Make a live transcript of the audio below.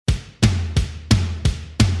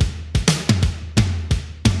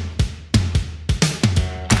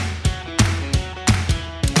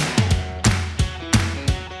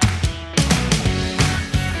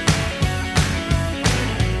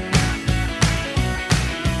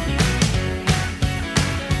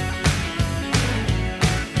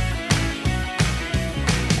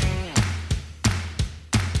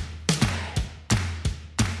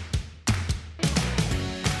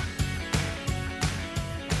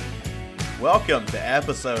Welcome to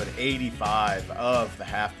episode 85 of the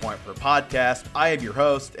Half Point Per Podcast. I am your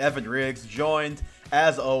host, Evan Riggs, joined,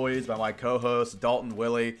 as always, by my co-host, Dalton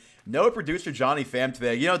Willie. No producer Johnny Pham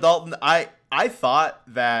today. You know, Dalton, I thought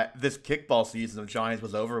that this kickball season of Johnny's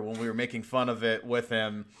was over when we were making fun of it with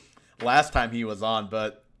him last time he was on,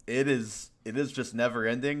 but it is just never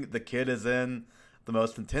ending. The kid is in the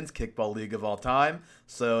most intense kickball league of all time,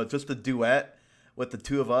 so just a duet with the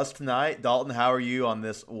two of us tonight. Dalton, how are you on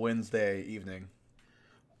this Wednesday evening?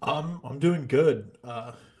 I'm doing good.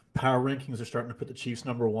 Power rankings are starting to put the Chiefs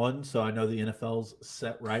number one, so I know the NFL's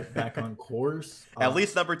set right back on course. At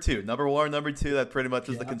least number two. Number one, number two, that pretty much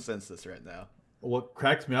is the consensus right now. What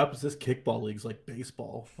cracks me up is this kickball league's like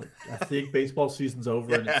baseball. Like, I think baseball season's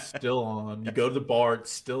over and it's still on. You go to the bar,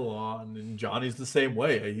 it's still on. And Johnny's the same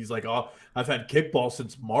way. He's like, oh, I've had kickball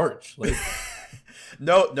since March. Like,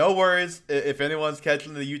 No worries. If anyone's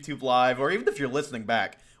catching the YouTube live, or even if you're listening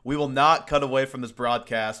back, we will not cut away from this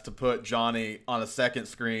broadcast to put Johnny on a second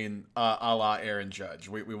screen a la Aaron Judge.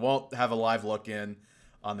 We won't have a live look in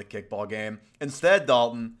on the kickball game. Instead,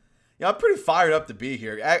 Dalton, I'm pretty fired up to be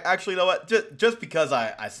here. Actually, you know what? Just because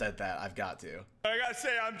I said that, I've got to. I gotta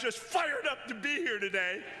say, I'm just fired up to be here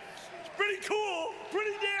today. It's pretty cool.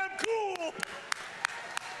 Pretty damn cool.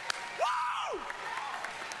 Woo!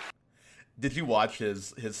 Did you watch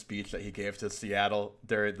his speech that he gave to Seattle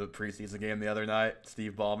during the preseason game the other night,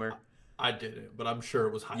 Steve Ballmer? I didn't, but I'm sure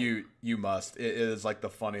it was hype. You must. It is like the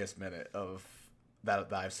funniest minute of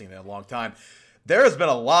that I've seen in a long time. There has been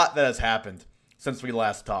a lot that has happened since we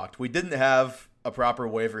last talked. We didn't have a proper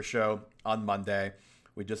waiver show on Monday.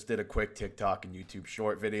 We just did a quick TikTok and YouTube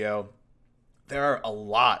short video. There are a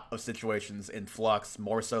lot of situations in flux,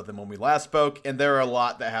 more so than when we last spoke, and there are a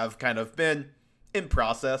lot that have kind of been in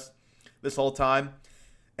process this whole time,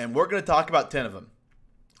 and we're going to talk about 10 of them.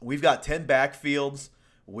 We've got 10 backfields.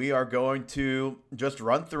 We are going to just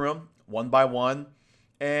run through them one by one,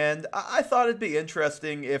 and I thought it'd be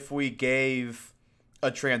interesting if we gave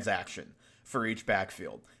a transaction for each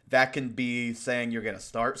backfield. That can be saying you're going to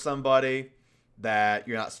start somebody, that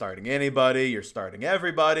you're not starting anybody, you're starting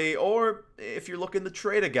everybody, or if you're looking to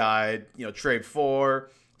trade a guy, trade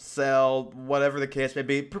for, sell, whatever the case may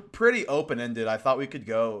be. Pretty open-ended. I thought we could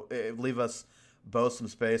go, leave us both some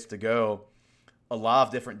space to go a lot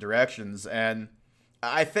of different directions. And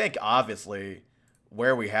I think, obviously,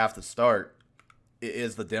 where we have to start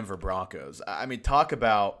is the Denver Broncos. I mean, talk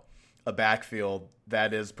about a backfield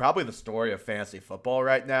that is probably the story of fantasy football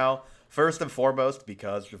right now. First and foremost,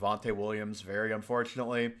 because Javonte Williams, very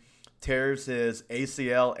unfortunately, tears his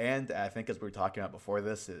ACL and, I think as we were talking about before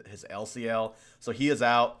this, his LCL. So he is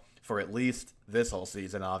out for at least this whole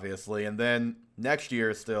season, obviously. And then next year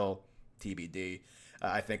is still TBD,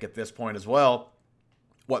 I think, at this point as well.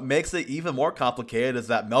 What makes it even more complicated is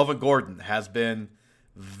that Melvin Gordon has been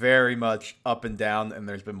very much up and down, and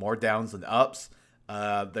there's been more downs than ups.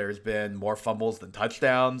 There's been more fumbles than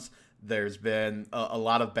touchdowns. There's been a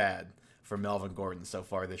lot of bad for Melvin Gordon so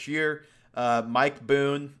far this year. Mike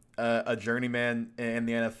Boone, a journeyman in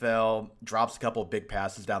the NFL, drops a couple of big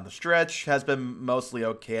passes down the stretch, has been mostly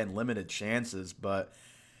okay in limited chances, but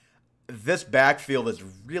this backfield is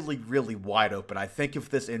really, really wide open. I think if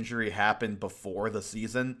this injury happened before the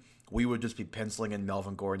season, we would just be penciling in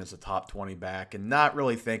Melvin Gordon as a top 20 back and not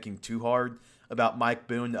really thinking too hard about Mike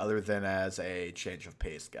Boone other than as a change of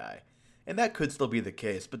pace guy. And that could still be the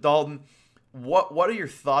case. But Dalton, what are your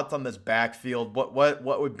thoughts on this backfield? What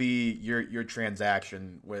would be your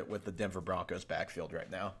transaction with the Denver Broncos backfield right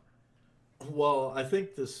now? Well, I think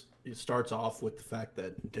it starts off with the fact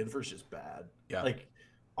that Denver's just bad. Yeah. Like,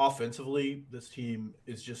 offensively, this team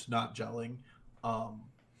is just not gelling.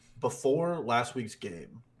 Before last week's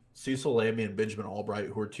game, Cecil Lammey and Benjamin Albright,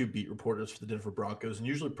 who are two beat reporters for the Denver Broncos and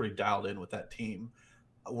usually pretty dialed in with that team,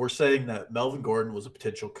 were saying that Melvin Gordon was a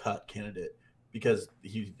potential cut candidate because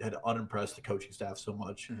he had unimpressed the coaching staff so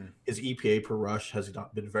much. Mm-hmm. His EPA per rush has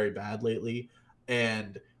not been very bad lately.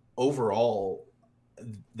 And overall,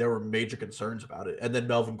 there were major concerns about it. And then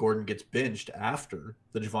Melvin Gordon gets benched after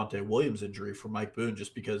the Javonte Williams injury for Mike Boone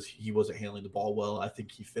just because he wasn't handling the ball well. I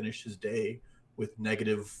think he finished his day with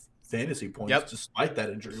negative fantasy points despite that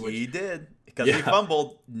injury. He did because he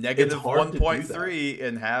fumbled negative 1.3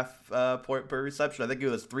 in half point per reception. I think it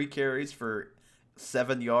was 3 carries for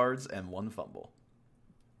 7 yards and 1 fumble.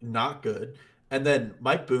 Not good. And then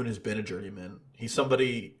Mike Boone has been a journeyman. He's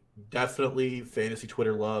somebody definitely fantasy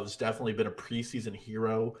Twitter loves, definitely been a preseason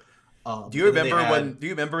hero. Do you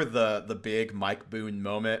remember the big Mike Boone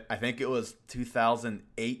moment? I think it was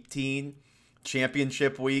 2018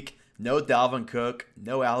 championship week. No Dalvin Cook,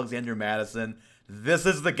 no Alexander Madison. this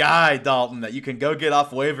is the guy, Dalton, that you can go get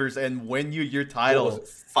off waivers and win you your title. What was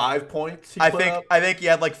it, 5 points I think he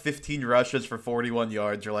had like 15 rushes for 41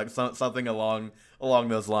 yards or like something along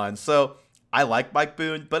those lines. So I like Mike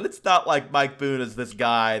Boone, but it's not like Mike Boone is this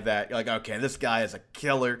guy that you're like, okay, this guy is a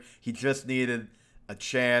killer. He just needed a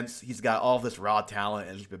chance. He's got all this raw talent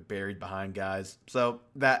and has been buried behind guys. So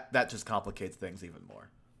that just complicates things even more.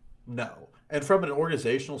 No. And from an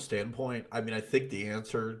organizational standpoint, I mean, I think the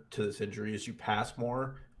answer to this injury is you pass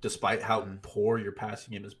more, despite how poor your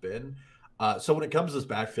passing game has been. So when it comes to this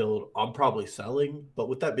backfield, I'm probably selling. But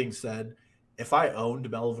with that being said, if I owned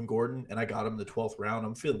Melvin Gordon and I got him in the 12th round,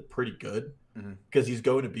 I'm feeling pretty good because he's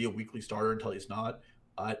going to be a weekly starter until he's not.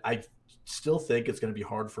 I still think it's going to be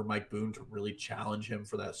hard for Mike Boone to really challenge him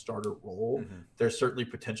for that starter role. There's certainly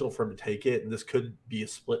potential for him to take it, and this could be a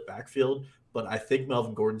split backfield. But I think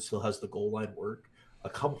Melvin Gordon still has the goal line work. A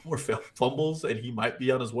couple more fumbles, and he might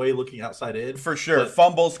be on his way looking outside in. For sure. But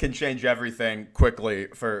fumbles can change everything quickly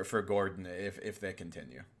for Gordon if they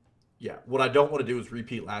continue. Yeah. What I don't want to do is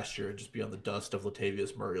repeat last year and just be on the dust of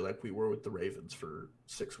Latavius Murray like we were with the Ravens for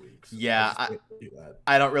 6 weeks. Yeah.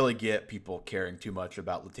 I don't really get people caring too much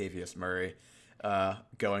about Latavius Murray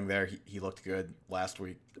going there. He looked good last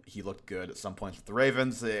week. He looked good at some points with the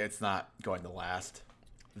Ravens. It's not going to last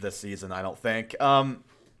this season, I don't think.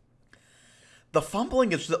 The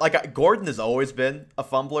fumbling is just, like, Gordon has always been a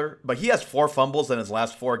fumbler, but he has 4 fumbles in his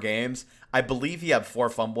last 4 games. I believe he had 4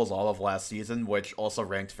 fumbles all of last season, which also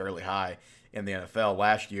ranked fairly high in the NFL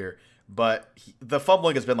last year. But the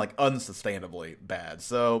fumbling has been like unsustainably bad.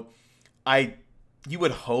 So you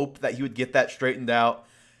would hope that he would get that straightened out.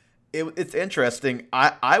 It's interesting.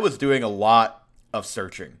 I was doing a lot of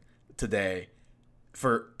searching today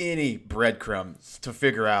for any breadcrumbs to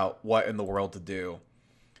figure out what in the world to do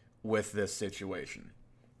with this situation.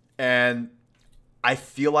 And I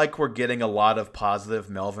feel like we're getting a lot of positive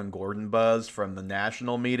Melvin Gordon buzz from the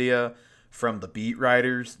national media, from the beat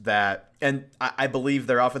writers and I believe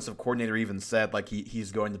their offensive coordinator even said like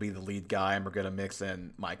he's going to be the lead guy and we're going to mix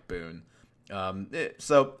in Mike Boone.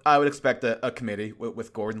 So I would expect a committee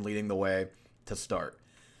with Gordon leading the way to start.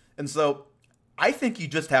 And so I think you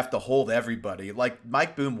just have to hold everybody. Like,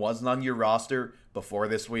 Mike Boone wasn't on your roster before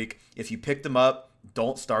this week. If you picked him up,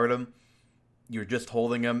 don't start him. You're just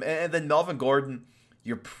holding him. And then Melvin Gordon,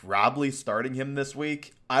 you're probably starting him this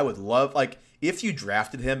week. I would love, like, if you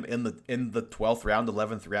drafted him in the 12th round,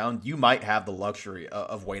 11th round, you might have the luxury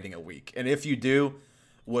of waiting a week. And if you do,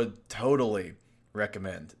 would totally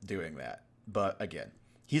recommend doing that. But again,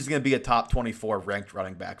 he's going to be a top 24 ranked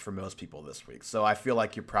running back for most people this week. So I feel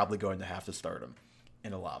like you're probably going to have to start him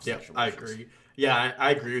in a lot of situations. I agree. Yeah,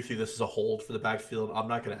 I agree with you. This is a hold for the backfield. I'm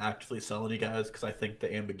not going to actively sell any guys because I think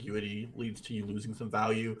the ambiguity leads to you losing some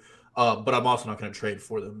value. But I'm also not going to trade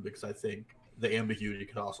for them because I think the ambiguity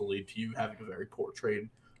could also lead to you having a very poor trade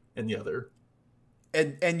in the other.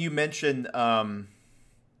 And you mentioned having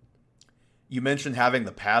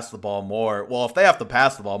to pass the ball more. Well, if they have to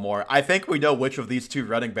pass the ball more, I think we know which of these 2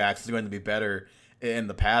 running backs is going to be better in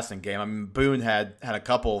the passing game. I mean, Boone had a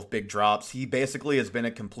couple of big drops. He basically has been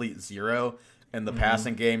a complete zero in the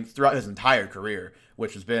passing game throughout his entire career,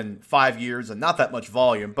 which has been 5 years and not that much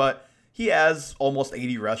volume, but he has almost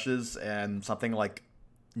 80 rushes and something like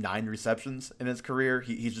 9 receptions in his career.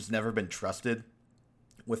 He's just never been trusted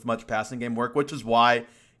with much passing game work, which is why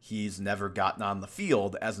he's never gotten on the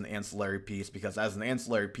field as an ancillary piece, because as an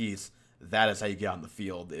ancillary piece, that is how you get on the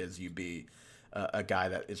field, is you be a guy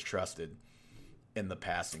that is trusted in the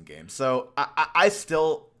passing game. So I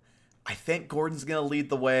think Gordon's going to lead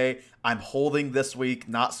the way. I'm holding this week,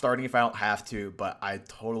 not starting if I don't have to, but I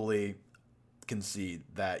totally concede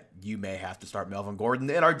that you may have to start Melvin Gordon.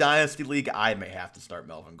 In our Dynasty League, I may have to start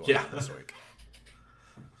Melvin Gordon this week.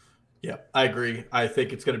 Yeah, I agree. I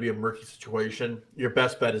think it's going to be a murky situation. Your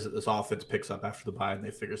best bet is that this offense picks up after the bye and they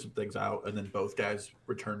figure some things out, and then both guys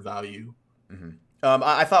return value. Mm-hmm.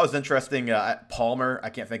 I thought it was interesting. Palmer, I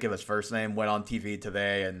can't think of his first name, went on TV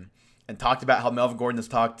today and talked about how Melvin Gordon has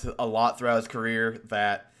talked a lot throughout his career,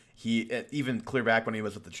 that he, even clear back when he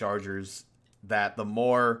was with the Chargers, that the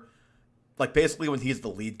more, like, basically when he's the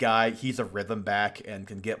lead guy, he's a rhythm back and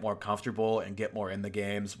can get more comfortable and get more in the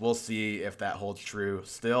games. We'll see if that holds true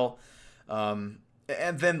still. And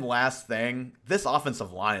then last thing, this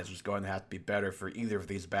offensive line is just going to have to be better for either of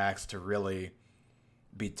these backs to really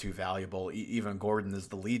be too valuable. Even Gordon is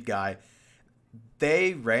the lead guy.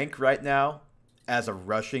 They rank right now as a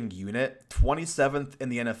rushing unit 27th in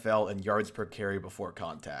the NFL in yards per carry before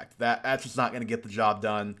contact. That's just not going to get the job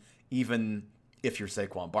done, even if you're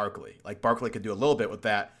Saquon Barkley. Like, Barkley could do a little bit with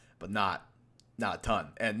that, but not not a ton.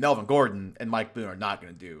 And Melvin Gordon and Mike Boone are not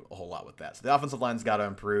going to do a whole lot with that. So the offensive line's got to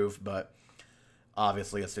improve, but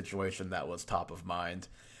obviously a situation that was top of mind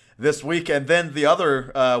this week. And then the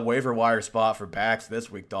other waiver wire spot for backs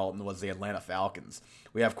this week, Dalton, was the Atlanta Falcons.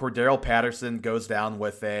 We have Cordero Patterson goes down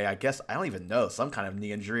with I don't even know, some kind of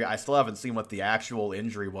knee injury. I still haven't seen what the actual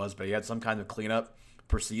injury was, but he had some kind of cleanup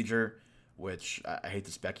procedure, which I hate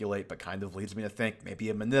to speculate, but kind of leads me to think maybe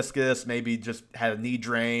a meniscus, maybe just had a knee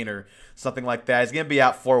drain or something like that. He's going to be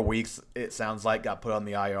out 4 weeks, it sounds like, got put on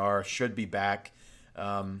the IR, should be back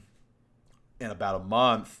in about a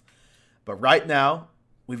month. But right now,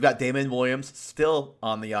 we've got Damon Williams still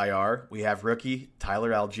on the IR. We have rookie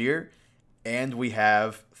Tyler Algier, and we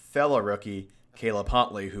have fellow rookie Caleb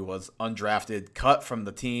Huntley, who was undrafted, cut from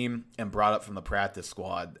the team, and brought up from the practice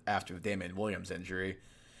squad after the Damon Williams injury.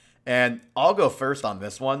 And I'll go first on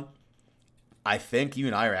this one. I think you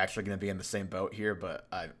and I are actually going to be in the same boat here, but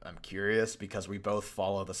I'm curious because we both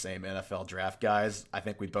follow the same NFL draft guys. I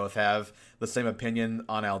think we both have the same opinion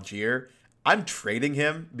on Algier. I'm trading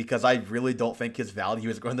him because I really don't think his value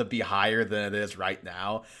is going to be higher than it is right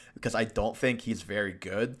now because I don't think he's very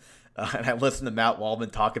good. And I listened to Matt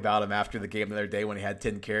Waldman talk about him after the game the other day when he had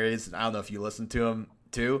 10 carries. And I don't know if you listened to him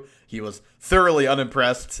too. He was thoroughly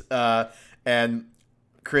unimpressed. And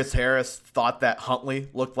Chris Harris thought that Huntley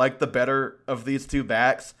looked like the better of these two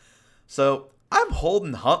backs. So I'm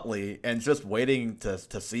holding Huntley and just waiting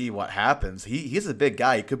to see what happens. He's a big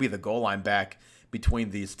guy. He could be the goal line back between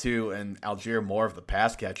these two, and Algier more of the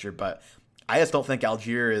pass catcher. But I just don't think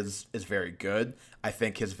Algier is very good. I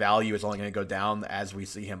think his value is only going to go down as we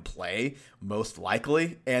see him play, most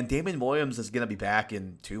likely. And Damon Williams is going to be back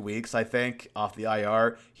in 2 weeks, I think, off the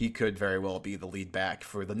IR. He could very well be the lead back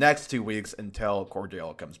for the next 2 weeks until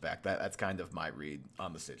Cordero comes back. That's kind of my read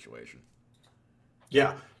on the situation.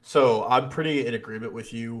 Yeah, so I'm pretty in agreement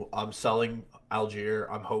with you. I'm selling Algier.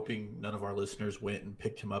 I'm hoping none of our listeners went and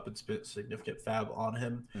picked him up and spent significant fab on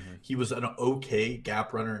him. Mm-hmm. He was an okay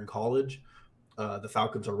gap runner in college. The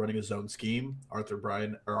Falcons are running a zone scheme.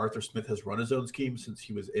 Arthur Smith has run a zone scheme since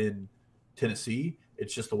he was in Tennessee.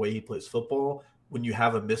 It's just the way he plays football. When you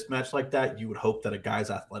have a mismatch like that, you would hope that a guy's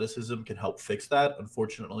athleticism can help fix that.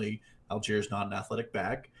 Unfortunately, Algier is not an athletic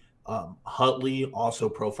back. Huntley also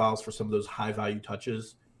profiles for some of those high value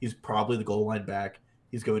touches. He's probably the goal line back.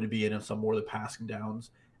 He's going to be in some more of the passing downs.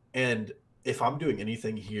 And if I'm doing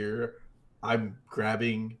anything here, I'm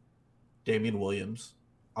grabbing Damian Williams.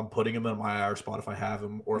 I'm putting him in my IR spot if I have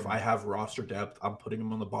him, or if I have roster depth, I'm putting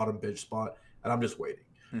him on the bottom bench spot, and I'm just waiting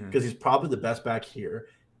because he's probably the best back here.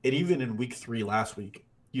 And even in week 3 last week,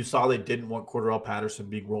 you saw they didn't want Cordero Patterson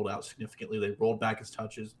being rolled out significantly. They rolled back his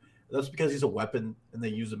touches. That's because he's a weapon, and they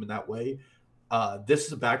use him in that way. This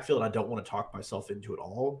is a backfield I don't want to talk myself into at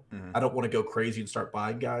all. I don't want to go crazy and start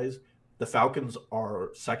buying guys. The Falcons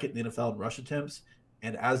are second in the NFL in rush attempts,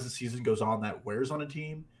 and as the season goes on, that wears on a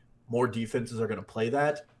team. More defenses are going to play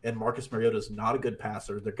that, and Marcus Mariota is not a good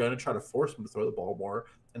passer. They're going to try to force him to throw the ball more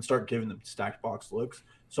and start giving them stacked box looks.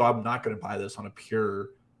 So I'm not going to buy this on a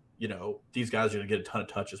pure, these guys are going to get a ton of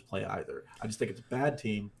touches play either. I just think it's a bad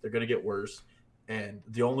team. They're going to get worse. And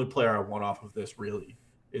the only player I want off of this really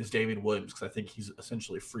is Damian Williams because I think he's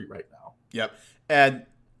essentially free right now. Yep. And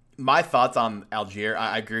my thoughts on Algier,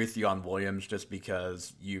 I agree with you on Williams just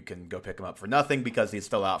because you can go pick him up for nothing because he's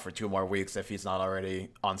still out for 2 more weeks if he's not already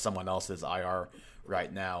on someone else's IR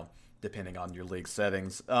right now, depending on your league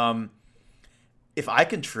settings. If I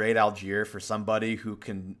can trade Algier for somebody who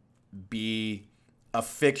can be a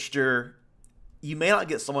fixture, you may not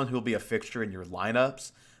get someone who will be a fixture in your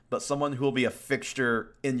lineups, but someone who will be a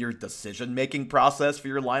fixture in your decision-making process for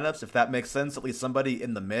your lineups, if that makes sense, at least somebody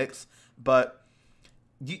in the mix. But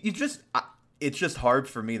it's just hard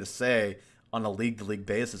for me to say on a league-to-league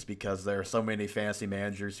basis because there are so many fantasy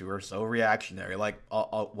managers who are so reactionary. Like,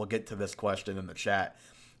 we'll get to this question in the chat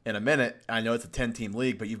in a minute. I know it's a 10-team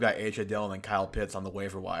league, but you've got A.J. Dillon and Kyle Pitts on the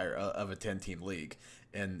waiver wire of a 10-team league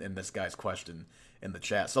in this guy's question in the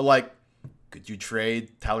chat. So, could you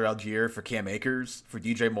trade Tyler Algier for Cam Akers, for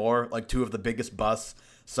DJ Moore, 2 of the biggest busts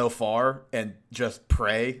so far, and just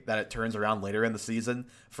pray that it turns around later in the season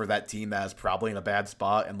for that team that is probably in a bad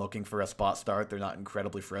spot and looking for a spot start they're not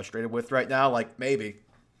incredibly frustrated with right now? Maybe.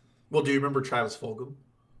 Well, do you remember Travis Fulgham?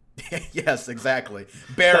 Yes, exactly.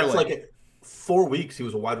 Barely. That's 4 weeks he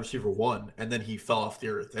was a wide receiver 1, and then he fell off the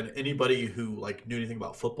earth. And anybody who knew anything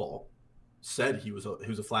about football said he was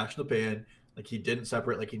a flash in the pan. He didn't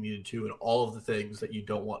separate like he needed to, and all of the things that you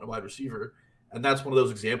don't want in a wide receiver. And that's one of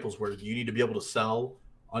those examples where you need to be able to sell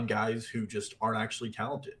on guys who just aren't actually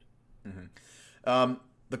talented.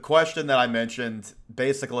 the question that I mentioned,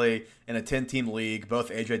 basically in a 10-team league, both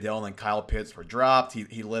A.J. Dillon and Kyle Pitts were dropped.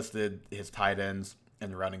 He listed his tight ends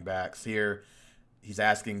and running backs here. He's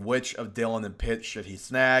asking which of Dillon and Pitts should he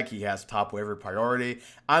snag. He has top waiver priority.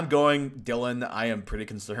 I'm going Dillon. I am pretty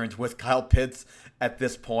concerned with Kyle Pitts at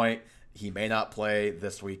this point. He may not play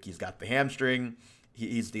this week. He's got the hamstring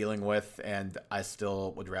he's dealing with, and I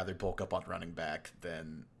still would rather bulk up on running back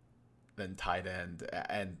than tight end.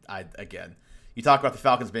 And again, you talk about the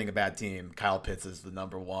Falcons being a bad team. Kyle Pitts is the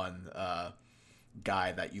number one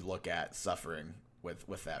guy that you look at suffering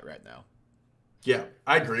with that right now. Yeah,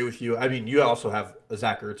 I agree with you. I mean, you also have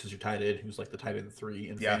Zach Ertz as your tight end, who's like the tight end 3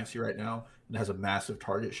 in fantasy right now and has a massive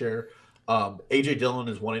target share. A.J. Dillon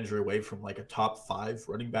is one injury away from like a top 5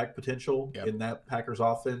 running back potential in that Packers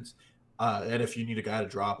offense. And if you need a guy to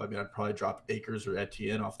drop, I mean, I'd probably drop Akers or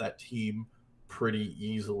Etienne off that team pretty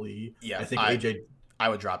easily. Yeah, I think I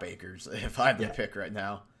would drop Akers if I had to pick right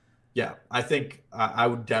now. Yeah, I think I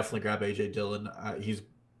would definitely grab A.J. Dillon. He's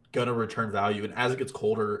going to return value. And as it gets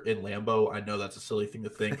colder in Lambeau, I know that's a silly thing to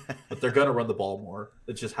think, but they're going to run the ball more.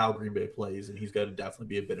 That's just how Green Bay plays, and he's going to definitely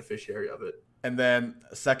be a beneficiary of it. And then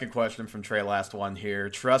second question from Trey, last one here.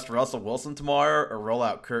 Trust Russell Wilson tomorrow or roll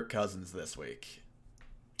out Kirk Cousins this week?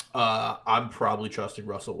 I'm probably trusting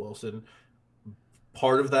Russell Wilson.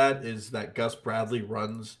 Part of that is that Gus Bradley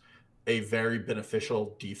runs a very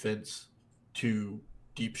beneficial defense to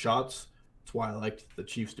deep shots. That's why I liked the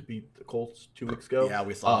Chiefs to beat the Colts 2 weeks ago. Yeah,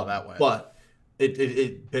 we saw that way. But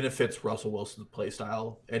it benefits Russell Wilson's play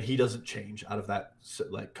style, and he doesn't change out of that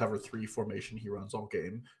like cover 3 formation he runs all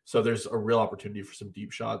game. So there's a real opportunity for some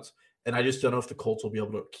deep shots. And I just don't know if the Colts will be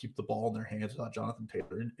able to keep the ball in their hands without Jonathan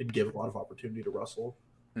Taylor and give a lot of opportunity to Russell.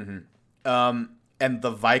 Mm-hmm. And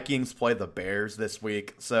the Vikings play the Bears this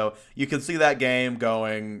week. So you can see that game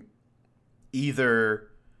going either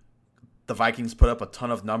the Vikings put up a ton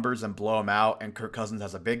of numbers and blow them out and Kirk Cousins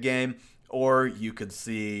has a big game, or you could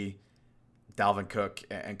see Dalvin Cook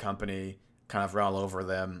and company kind of run all over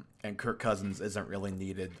them and Kirk Cousins isn't really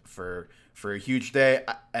needed for a huge day.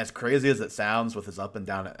 As crazy as it sounds with his up and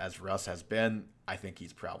down as Russ has been, I think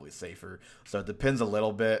he's probably safer. So it depends a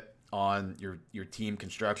little bit on your team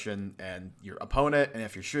construction and your opponent and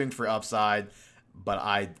if you're shooting for upside, but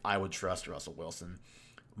I would trust Russell Wilson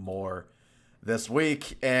more this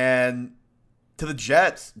week. And to the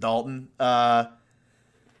Jets, Dalton,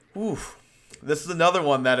 this is another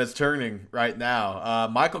one that is turning right now.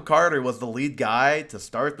 Michael Carter was the lead guy to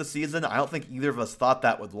start the season. I don't think either of us thought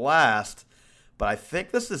that would last, but I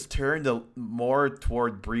think this has turned more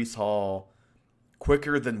toward Breece Hall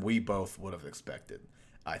quicker than we both would have expected,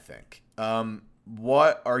 I think.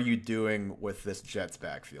 What are you doing with this Jets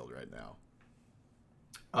backfield right now?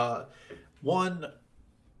 One,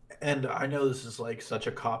 and I know this is like such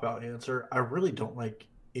a cop-out answer, I really don't like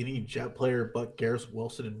any Jet player but Garrett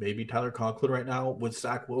Wilson and maybe Tyler Conklin right now. With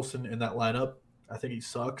Zach Wilson in that lineup, I think he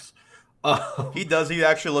sucks. He does. He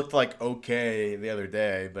actually looked like okay the other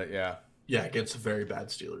day, but yeah. Yeah, against a very bad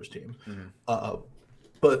Steelers team. Mm-hmm.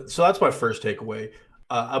 But so that's my first takeaway.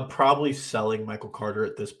 I'm probably selling Michael Carter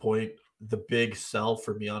at this point. The big sell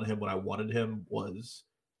for me on him when I wanted him was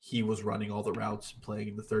he was running all the routes and playing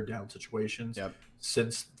in the third down situations. Yep.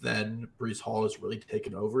 Since then, Breece Hall has really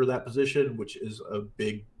taken over that position, which is a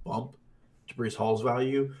big bump to Breece Hall's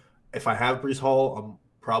value. If I have Breece Hall, I'm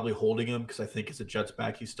probably holding him because I think as a Jets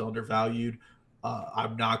back, he's still undervalued.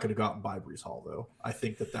 I'm not going to go out and buy Breece Hall, though. I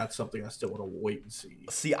think that's something I still want to wait and see.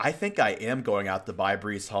 See, I think I am going out to buy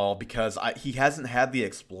Breece Hall because he hasn't had the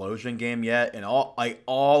explosion game yet, and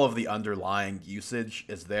all of the underlying usage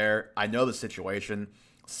is there. I know the situation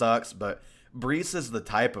sucks, but Breece is the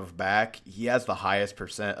type of back. He has the highest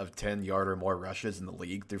percent of 10-yard or more rushes in the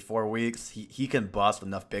league through 4 weeks. He can bust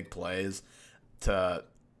enough big plays to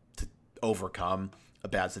overcome a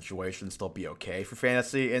bad situation, still be okay for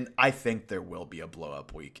fantasy, and I think there will be a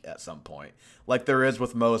blow-up week at some point, like there is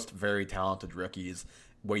with most very talented rookies,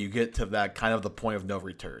 where you get to that kind of the point of no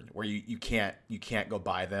return, where you can't go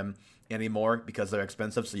buy them anymore because they're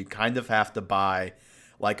expensive, so you kind of have to buy.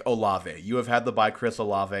 Like Olave. You have had to buy Chris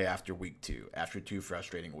Olave after week 2, after 2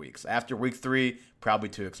 frustrating weeks. After week 3, probably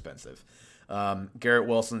too expensive. Garrett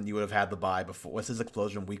Wilson, you would have had to buy before. What's his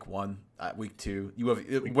explosion? Week 1, week 2. You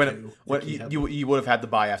would have had to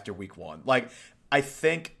buy after week 1. Like, I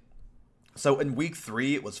think so. In week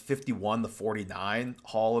 3, it was 51-49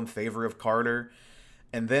 Hall in favor of Carter.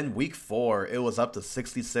 And then week 4, it was up to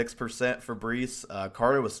 66% for Breece.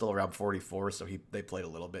 Carter was still around 44, so they played a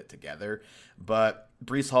little bit together. But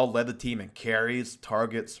Breece Hall led the team in carries,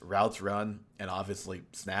 targets, routes run, and obviously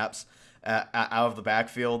snaps out of the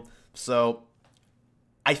backfield. So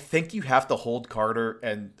I think you have to hold Carter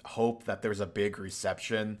and hope that there's a big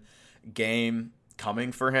reception game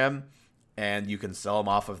coming for him, and you can sell him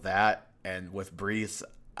off of that. And with Brees,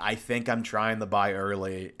 I think I'm trying to buy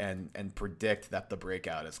early and predict that the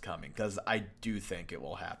breakout is coming because I do think it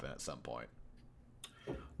will happen at some point.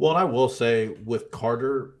 Well, and I will say with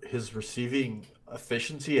Carter, his receiving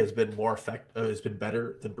efficiency has been has been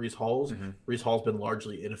better than Brees Hall's. Mm-hmm. Brees Hall's been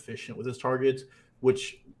largely inefficient with his targets,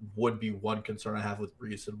 which would be one concern I have with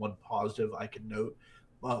Brees and one positive I can note.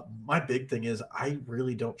 My big thing is I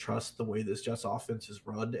really don't trust the way this Jets offense is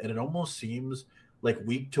run, and it almost seems like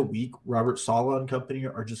week to week, Robert Saleh and company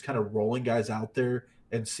are just kind of rolling guys out there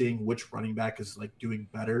and seeing which running back is like doing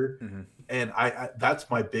better. Mm-hmm. And I that's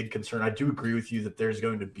my big concern. I do agree with you that there's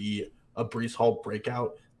going to be a Brees Hall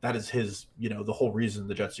breakout. That is his, the whole reason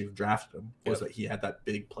the Jets even drafted him was that he had that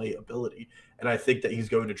big play ability. And I think that he's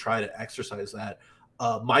going to try to exercise that.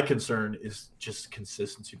 My concern is just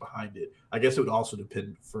consistency behind it. I guess it would also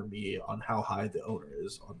depend for me on how high the owner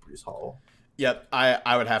is on Brees Hall. Yep,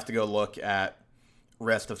 I would have to go look at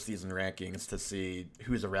rest of season rankings to see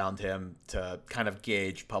who's around him to kind of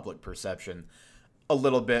gauge public perception a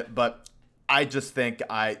little bit. But I just think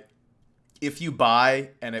if you buy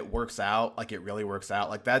and it works out, like it really works out,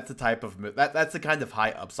 like that's the type of that's the kind of high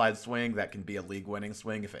upside swing that can be a league winning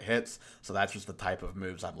swing if it hits. So that's just the type of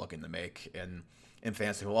moves I'm looking to make in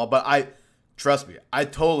fantasy football. But trust me, I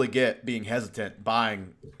totally get being hesitant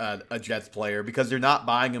buying a Jets player because you're not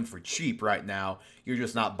buying him for cheap right now. You're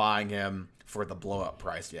just not buying him for the blow up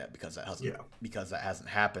price yet because that hasn't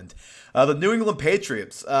happened. The New England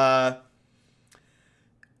Patriots.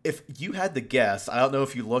 If you had to guess, I don't know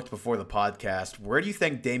if you looked before the podcast, where do you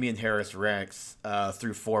think Damian Harris ranks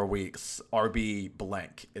through 4 weeks, RB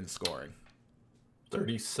blank in scoring?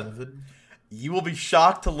 37. You will be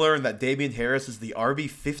shocked to learn that Damian Harris is the RB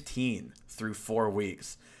 15 through 4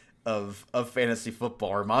 weeks of fantasy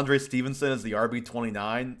football. Ramondre Stevenson is the RB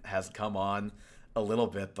 29, has come on a little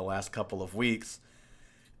bit the last couple of weeks.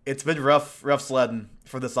 It's been rough sledding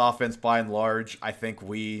for this offense by and large. I think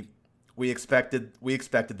we expected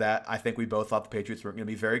that. I think we both thought the Patriots weren't going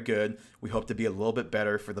to be very good. We hope to be a little bit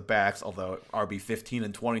better for the backs, although RB 15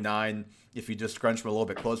 and 29, if you just scrunch them a little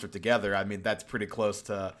bit closer together, I mean, that's pretty close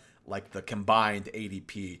to like the combined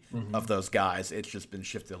ADP of those guys. It's just been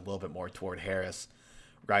shifted a little bit more toward Harris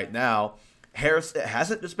right now. Harris, it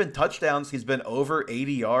hasn't just been touchdowns. He's been over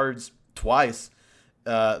 80 yards twice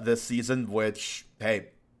this season, which, hey,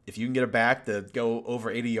 if you can get a back to go over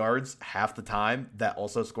 80 yards half the time that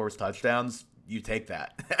also scores touchdowns, you take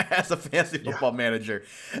that as a fantasy football manager.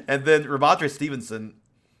 And then Ramondre Stevenson,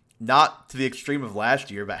 not to the extreme of last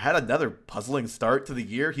year, but had another puzzling start to the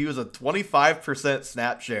year. He was a 25%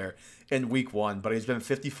 snap share in week 1, but he's been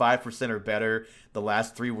 55% or better the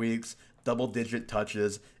last 3 weeks, double-digit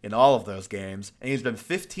touches in all of those games. And he's been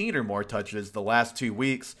 15 or more touches the last 2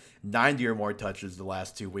 weeks, 90 or more touches the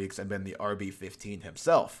last 2 weeks, and been the RB15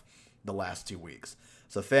 himself the last 2 weeks.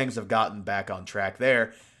 So things have gotten back on track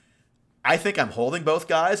there. I think I'm holding both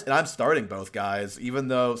guys, and I'm starting both guys, even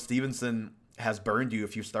though Stevenson has burned you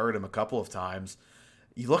if you started him a couple of times.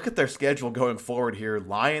 You look at their schedule going forward here: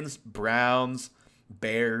 Lions, Browns,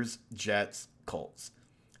 Bears, Jets, Colts.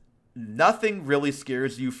 Nothing really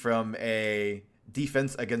scares you from a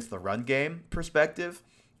defense against the run game perspective,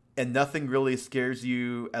 and nothing really scares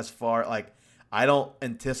you as far, like, I don't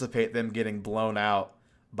anticipate them getting blown out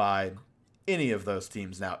by any of those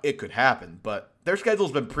teams. Now, it could happen, but their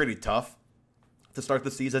schedule's been pretty tough to start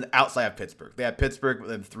the season outside of Pittsburgh. They had Pittsburgh and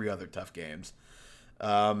then 3 other tough games.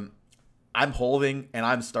 I'm holding and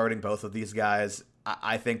I'm starting both of these guys.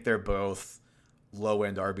 I think they're both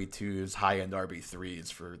low-end RB2s, high-end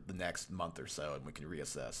RB3s for the next month or so, and we can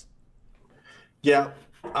reassess. Yeah,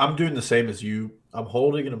 I'm doing the same as you. I'm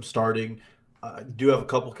holding and I'm starting. I do have a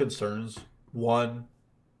couple concerns. One,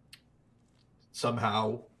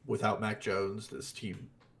 somehow without Mac Jones, this team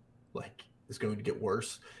is going to get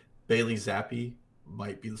worse. Bailey Zappi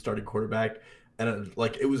might be the starting quarterback. And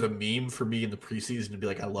it was a meme for me in the preseason to be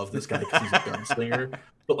like, I love this guy because he's a gunslinger.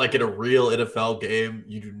 But in a real NFL game,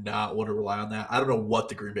 you do not want to rely on that. I don't know what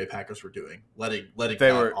the Green Bay Packers were doing, letting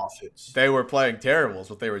that offense. They were playing terrible is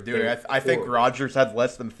what they were doing. I think Rodgers had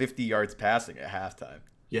less than 50 yards passing at halftime.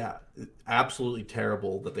 Yeah, absolutely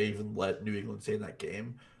terrible that they even let New England stay in that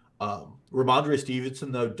game. Ramondre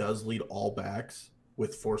Stevenson, though, does lead all backs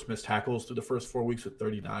with forced missed tackles through the first 4 weeks with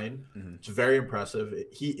 39. Mm-hmm. It's very impressive.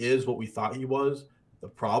 He is what we thought he was. The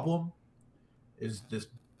problem is this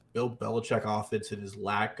Bill Belichick offense and his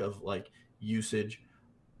lack of usage.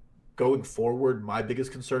 Going forward, my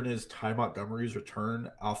biggest concern is Ty Montgomery's return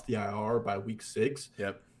off the IR by week 6.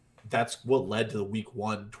 Yep. that's what led to the week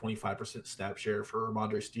 1 25% snap share for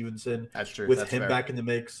Ramondre Stevenson. That's true. With That's him fair. back in the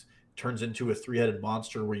mix, turns into a three-headed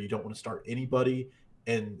monster where you don't want to start anybody,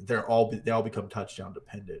 and they all become touchdown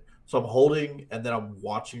dependent. So I'm holding, and then I'm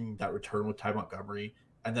watching that return with Ty Montgomery,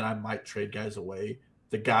 and then I might trade guys away.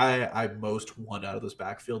 The guy I most want out of this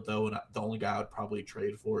backfield, though, and the only guy I would probably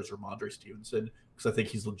trade for is Ramondre Stevenson, because I think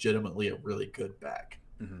he's legitimately a really good back.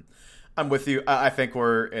 Mm-hmm. I'm with you. I think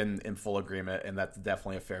we're in full agreement, and that's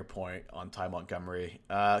definitely a fair point on Ty Montgomery.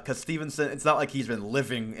 Because Stevenson, it's not like he's been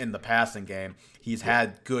living in the passing game. He's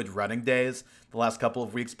had good running days the last couple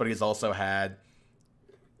of weeks, but he's also had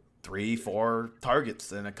 3-4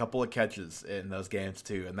 targets and a couple of catches in those games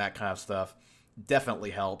too, and that kind of stuff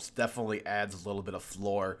definitely helps. Definitely adds a little bit of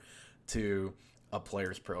floor to a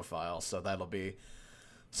player's profile. So that'll be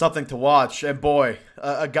something to watch. And boy,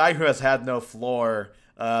 a guy who has had no floor.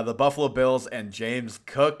 The Buffalo Bills and James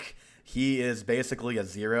Cook, he is basically a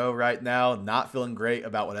 0 right now. Not feeling great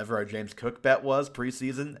about whatever our James Cook bet was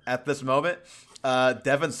preseason at this moment.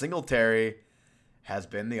 Devin Singletary has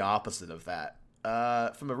been the opposite of that.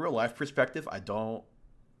 From a real life perspective,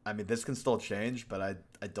 this can still change, but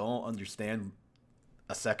I don't understand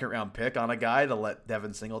a second round pick on a guy to let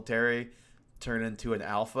Devin Singletary turn into an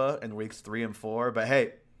alpha in weeks 3 and 4. But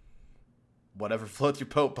hey, whatever floats your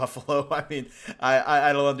boat, Buffalo.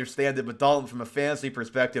 I don't understand it. But Dalton, from a fantasy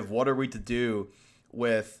perspective, what are we to do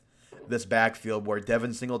with this backfield where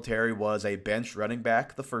Devin Singletary was a bench running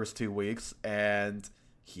back the first 2 weeks, and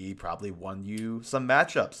he probably won you some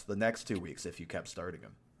matchups the next 2 weeks if you kept starting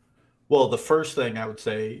him? Well, the first thing I would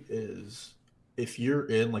say is if you're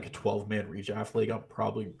in like a 12-man redraft league, I'm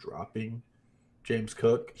probably dropping James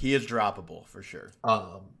Cook. He is droppable for sure.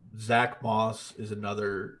 Zach Moss is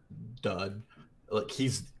another dud. Like,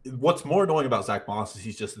 what's more annoying about Zach Moss is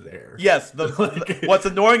he's just there. Yes, what's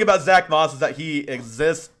annoying about Zach Moss is that he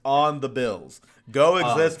exists on the Bills. Go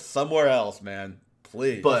exist somewhere else, man.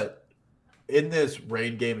 Please. But in this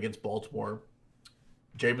rain game against Baltimore,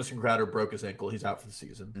 Jamison Crowder broke his ankle. He's out for the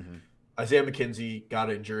season. Mm-hmm. Isaiah McKenzie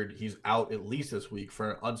got injured. He's out at least this week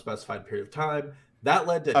for an unspecified period of time. That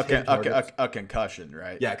led to a concussion,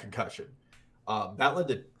 right? Yeah, concussion. That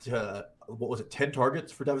led to 10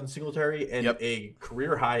 targets for Devin Singletary and a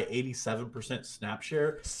career-high 87% snap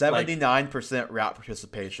share. 79% route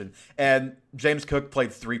participation. And James Cook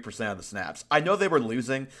played 3% of the snaps. I know they were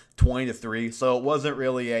losing 20-3, so it wasn't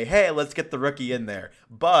really a, hey, let's get the rookie in there.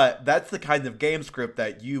 But that's the kind of game script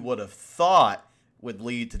that you would have thought would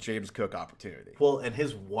lead to James Cook opportunity. Well, and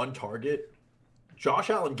his one target,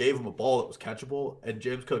 Josh Allen gave him a ball that was catchable, and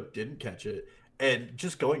James Cook didn't catch it. And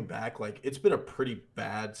just going back, it's been a pretty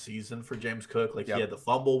bad season for James Cook. He had the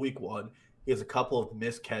fumble week 1. He has a couple of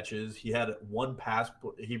missed catches. He had one pass.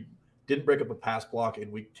 He didn't break up a pass block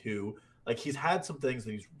in week 2. He's had some things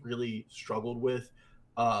that he's really struggled with.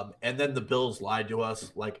 And then the Bills lied to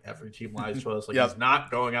us, like every team lies to us. He's not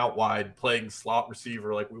going out wide, playing slot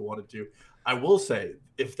receiver like we wanted to. I will say,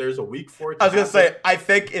 if there's a week 4, I was going to say, I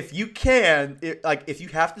think if you can, if you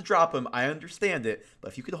have to drop him, I understand it. But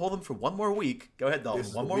if you could hold him for one more week, go ahead, Dalton.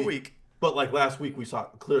 One more week. But last week, we saw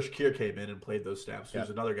Khalil Shakir came in and played those snaps. Who's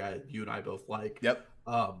another guy you and I both like. Yep.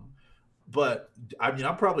 But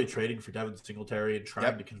I'm probably trading for Devin Singletary and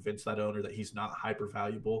trying to convince that owner that he's not hyper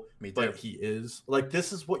valuable. Me too. But he is.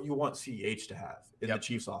 This is what you want CEH to have in the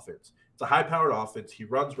Chiefs offense. It's a high-powered offense. He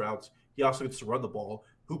runs routes. He also gets to run the ball.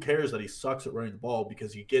 Who cares that he sucks at running the ball,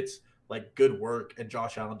 because he gets good work and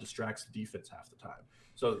Josh Allen distracts the defense half the time.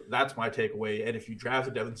 So that's my takeaway. And if you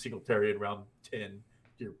drafted Devin Singletary in round 10,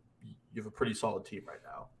 you have a pretty solid team right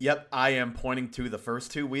now. Yep, I am pointing to the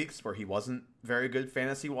first 2 weeks where he wasn't very good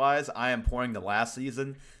fantasy-wise. I am pointing to last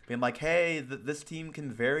season, being like, hey, this team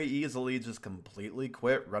can very easily just completely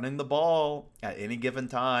quit running the ball at any given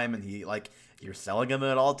time. And you're selling him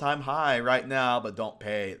at an all-time high right now, but don't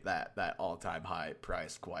pay that all-time high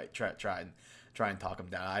price quite. Try and talk him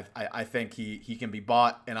down. I think he can be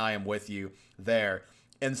bought, and I am with you there.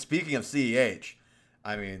 And speaking of CEH,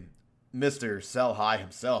 Mr. Sell High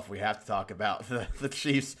himself, we have to talk about the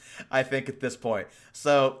Chiefs, I think, at this point.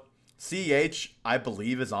 So CEH, I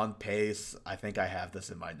believe, is on pace. I think I have this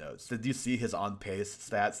in my notes. Did you see his on pace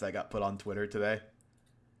stats that got put on Twitter today?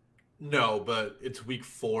 No, but it's week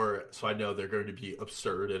 4, so I know they're going to be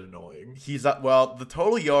absurd and annoying. He's the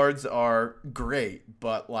total yards are great,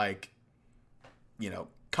 but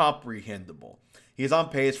comprehensible. He's on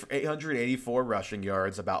pace for 884 rushing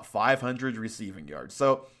yards, about 500 receiving yards.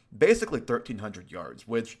 So basically 1,300 yards,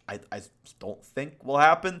 which I don't think will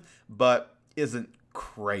happen, but isn't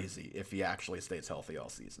crazy if he actually stays healthy all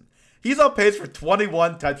season. He's on pace for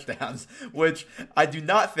 21 touchdowns, which I do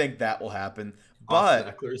not think that will happen,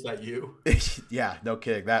 But Eckler, is that you? yeah, no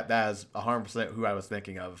kidding. That is 100% who I was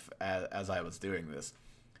thinking of as I was doing this.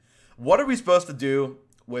 What are we supposed to do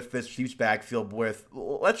with this Chiefs backfield?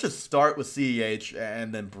 Let's just start with CEH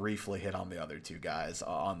and then briefly hit on the other two guys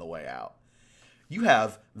on the way out. You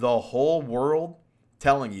have the whole world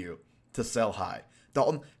telling you to sell high.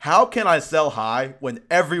 Dalton, how can I sell high when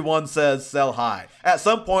everyone says sell high? At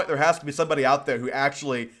some point, there has to be somebody out there who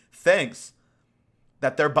actually thinks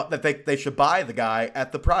that they should buy the guy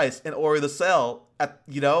at the price in order to sell at,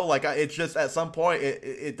 it's just at some point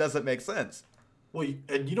it doesn't make sense. Well,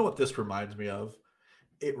 and you know what this reminds me of?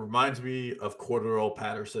 It reminds me of Cordero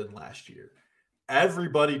Patterson last year.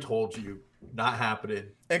 Everybody told you not happening,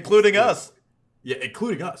 including us. Yeah,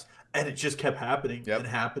 including us, and it just kept happening and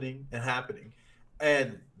happening and happening,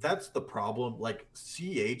 and that's the problem. Like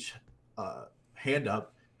CH, hand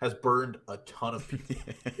up, has burned a ton of people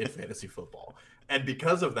in fantasy football. And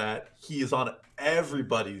because of that, he is on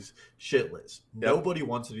everybody's shit list. Nobody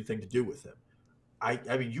wants anything to do with him.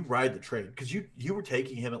 I mean, you ride the train because you were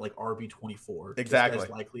taking him at like RB24. Exactly. This guy's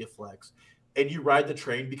likely a flex. And you ride the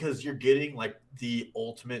train because you're getting like the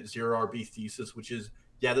ultimate zero RB thesis, which is,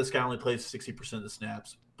 this guy only plays 60% of the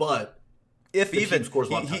snaps. But if even scores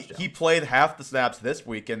a lot of touchdowns. He played half the snaps this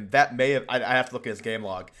week, and that may have, I have to look at his game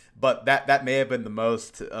log, but that may have been the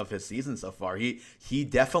most of his season so far. He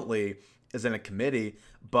definitely is in a committee,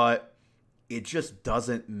 but it just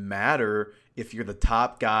doesn't matter if you're the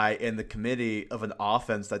top guy in the committee of an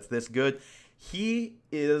offense that's this good. He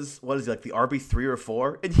is, like the RB3 or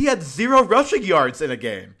 4? And he had 0 rushing yards in a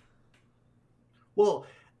game. Well,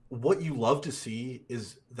 what you love to see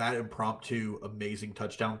is that impromptu amazing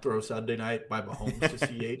touchdown throw Sunday night by Mahomes to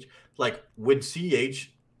CH. Like when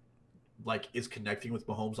CH is connecting with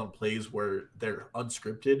Mahomes on plays where they're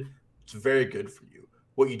unscripted, it's very good for you.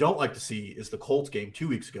 What you don't like to see is the Colts game 2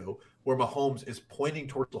 weeks ago where Mahomes is pointing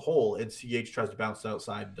towards the hole and CH tries to bounce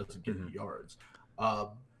outside and doesn't get any yards.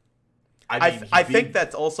 I think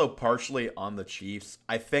that's also partially on the Chiefs.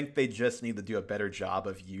 I think they just need to do a better job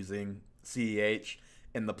of using CEH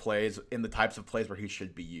in the types of plays where he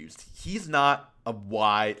should be used. He's not a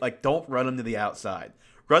wide, don't run him to the outside.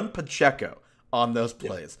 Run Pacheco on those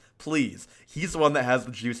plays, please. He's the one that has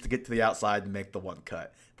the juice to get to the outside and make the one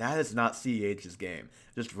cut. That is not CEH's game.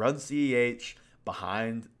 Just run CEH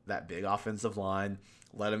behind that big offensive line.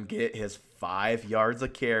 Let him get his 5 yards a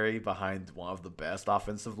carry behind one of the best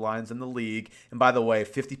offensive lines in the league. And by the way,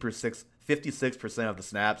 56% of the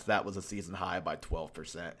snaps, that was a season high by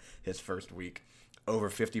 12% his first week. Over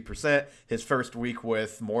 50% his first week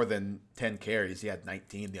with more than 10 carries. He had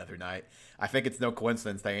 19 the other night. I think it's no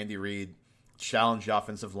coincidence that Andy Reid challenged the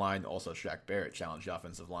offensive line. Also, Shaq Barrett challenged the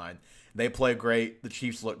offensive line. They play great. The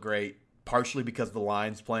Chiefs look great, partially because the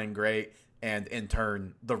line's playing great, and in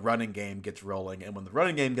turn, the running game gets rolling. And when the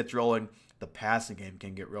running game gets rolling, the passing game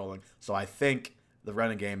can get rolling. So I think the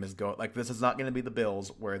running game is going, this is not going to be the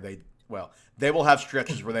Bills where they will have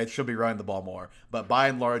stretches where they should be running the ball more. But by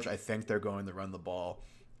and large, I think they're going to run the ball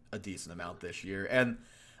a decent amount this year. And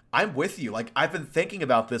I'm with you. I've been thinking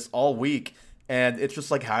about this all week, and it's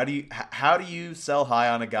just how do you sell high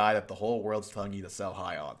on a guy that the whole world's telling you to sell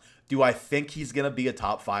high on? Do I think he's going to be a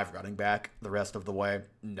top 5 running back the rest of the way?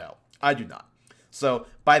 No, I do not. So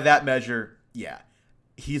by that measure, yeah,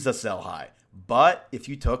 he's a sell high. But if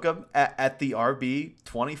you took him at the RB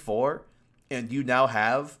 24 and you now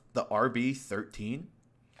have the RB 13,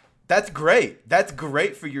 that's great. That's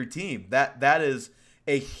great for your team. That is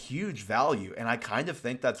a huge value, and I kind of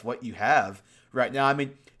think that's what you have right now. I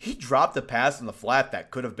mean, he dropped a pass in the flat that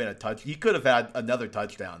could have been a touch. He could have had another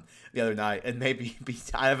touchdown the other night, and maybe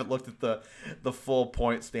I haven't looked at the full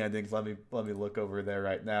point standings. Let me look over there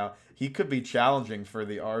right now. He could be challenging for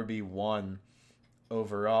the RB1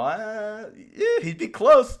 overall. He'd be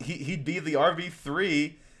close. He'd be the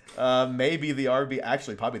RB3, maybe the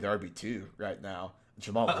probably the RB2 right now.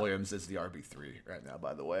 Jamal Williams is the RB3 right now,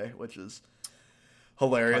 by the way, which is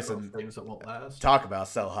hilarious. And things that won't last. Talk about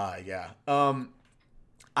sell high, yeah.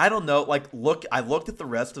 I don't know. I looked at the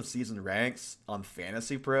rest of season ranks on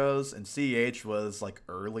Fantasy Pros, and CH was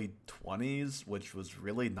early 20s, which was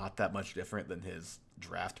really not that much different than his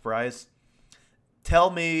draft price. Tell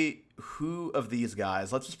me who of these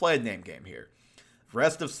guys, let's just play a name game here.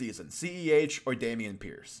 Rest of season, CEH or Dameon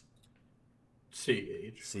Pierce?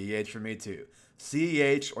 CEH. CEH for me too.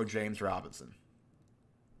 CEH or James Robinson?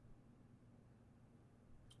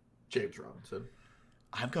 James Robinson.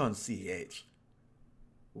 I'm going CEH.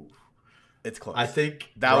 Oof. It's close. I think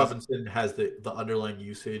Robinson has the underlying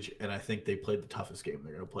usage, and I think they played the toughest game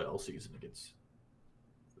they're going to play all season against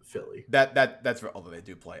Philly. That's although they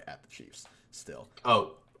do play at the Chiefs still.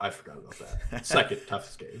 Oh, I forgot about that. Second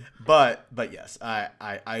toughest game. But yes,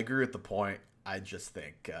 I agree with the point. I just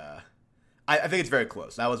think I think it's very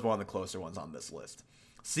close. That was one of the closer ones on this list.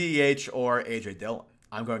 CEH or AJ Dillon.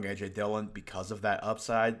 I'm going AJ Dillon because of that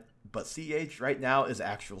upside, but CEH right now is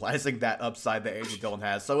actualizing that upside that AJ Dillon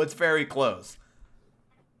has, so it's very close.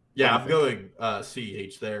 Yeah, I'm going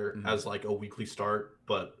CEH there as like a weekly start,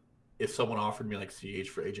 but if someone offered me like CEH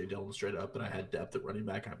for AJ Dillon straight up and I had depth at running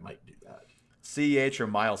back, I might do that. CEH or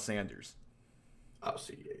Miles Sanders? Oh,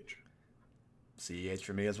 CEH. CEH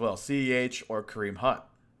for me as well. CEH or Kareem Hunt?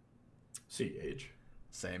 CEH.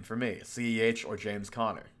 Same for me. CEH or James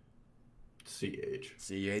Conner? CEH.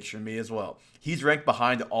 CEH for me as well. He's ranked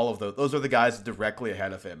behind all of those. Those are the guys directly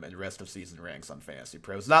ahead of him in rest of season ranks on Fantasy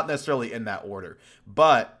Pros. Not necessarily in that order,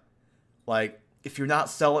 but like if you're not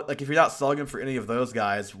selling him for any of those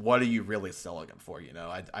guys, what are you really selling him for? You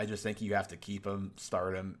know, I just think you have to keep him,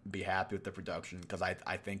 start him, be happy with the production because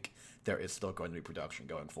I think there is still going to be production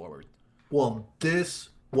going forward. Well, this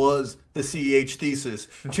was the CEH thesis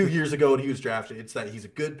 2 years ago when he was drafted. It's that he's a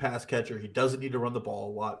good pass catcher. He doesn't need to run the ball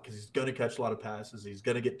a lot because he's going to catch a lot of passes. He's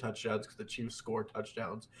going to get touchdowns because the Chiefs score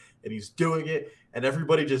touchdowns, and he's doing it, and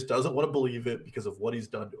everybody just doesn't want to believe it because of what he's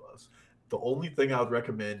done to us. The only thing I would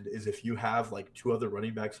recommend is if you have like two other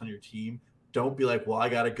running backs on your team, don't be like, well, I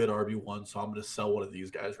got a good RB1, so I'm going to sell one of these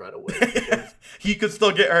guys right away. He could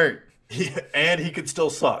still get hurt. And he could still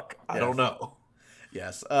suck. I don't know.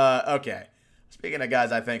 Yes. Okay. Speaking of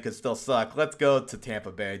guys I think could still suck, let's go to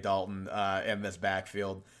Tampa Bay, Dalton, in this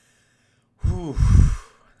backfield. Whew.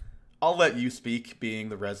 I'll let you speak, being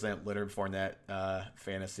the resident Leonard Fournette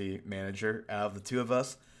fantasy manager out of the two of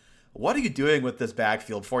us. What are you doing with this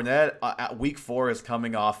backfield? Fournette at week 4 is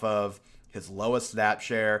coming off of his lowest snap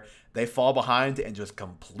share. They fall behind and just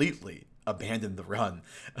completely abandon the run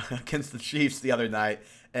against the Chiefs the other night.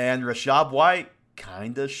 And Rachaad White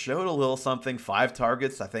kind of showed a little something. 5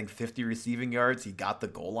 targets, I think 50 receiving yards. He got the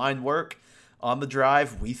goal line work on the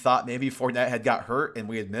drive. We thought maybe Fournette had got hurt and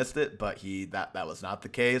we had missed it, but that was not the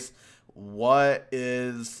case. What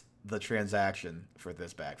is the transaction for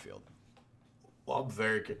this backfield? Well,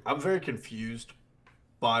 I'm very confused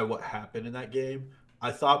by what happened in that game.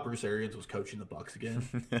 I thought Bruce Arians was coaching the Bucs again.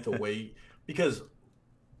 Because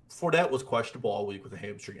Fournette was questionable all week with a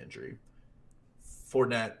hamstring injury.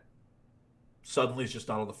 Fournette suddenly is just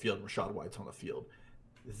not on the field, and Rachaad White's on the field.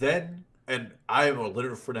 Then, and I am a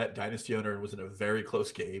Leonard Fournette dynasty owner and was in a very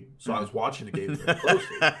close game, so I was watching the game very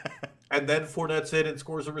closely. And then Fournette's in and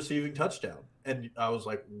scores a receiving touchdown. And I was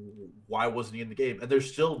like, why wasn't he in the game? And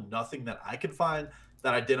there's still nothing that I can find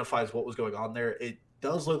that identifies what was going on there. It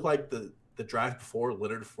does look like the drive before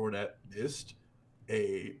Leonard Fournette missed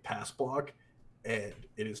a pass block, and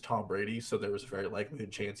it is Tom Brady, so there was a very likely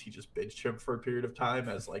chance he just benched him for a period of time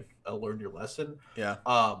as like a learn your lesson. Yeah.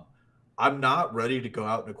 I'm not ready to go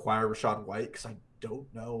out and acquire Rachaad White because I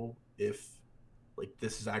don't know if like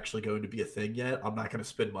this is actually going to be a thing yet. I'm not going to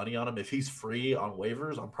spend money on him. If he's free on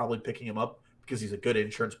waivers, I'm probably picking him up because he's a good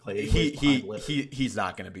insurance play. He's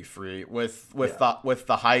not going to be free with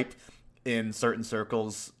the hype in certain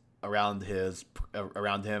circles around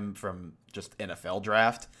him from just NFL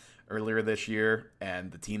draft earlier this year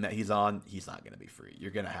and the team that he's on. He's not going to be free.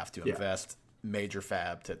 You're going to have to invest major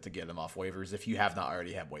fab to get him off waivers if you have not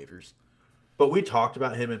already had waivers. But we talked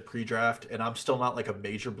about him in pre-draft, and I'm still not like a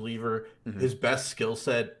major believer. Mm-hmm. His best skill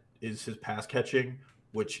set is his pass catching,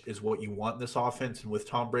 which is what you want in this offense. And with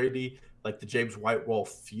Tom Brady, like the James White role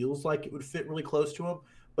feels like it would fit really close to him.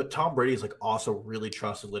 But Tom Brady is like also really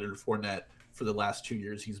trusted Leonard Fournette for the last 2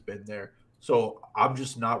 years he's been there. So I'm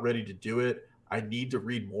just not ready to do it. I need to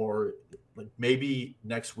read more. Like maybe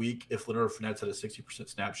next week, if Leonard Fournette's at a 60%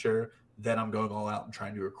 snap share, then I'm going all out and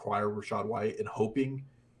trying to acquire Rachaad White and hoping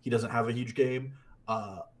he doesn't have a huge game.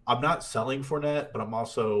 I'm not selling Fournette, but I'm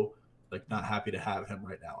also like not happy to have him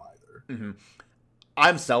right now either. Mm-hmm.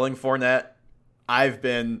 I'm selling Fournette. I've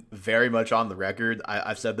been very much on the record.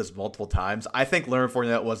 I've said this multiple times. I think Leonard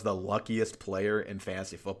Fournette was the luckiest player in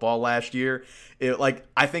fantasy football last year.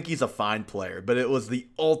 I think he's a fine player, but it was the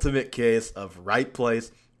ultimate case of right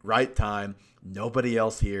place, right time, nobody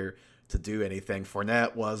else here to do anything.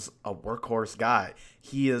 Fournette was a workhorse guy.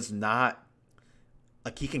 He is not,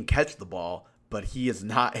 like, he can catch the ball, but he is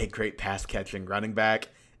not a great pass-catching running back,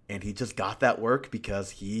 and he just got that work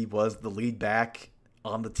because he was the lead back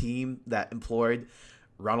on the team that employed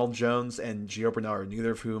Ronald Jones and Gio Bernard,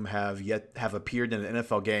 neither of whom have appeared in an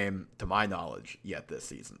NFL game, to my knowledge, yet this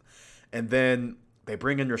season. And then they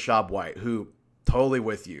bring in Rachaad White, who, totally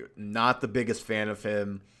with you, not the biggest fan of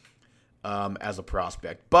him as a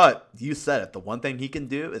prospect. But you said it. The one thing he can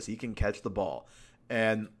do is he can catch the ball.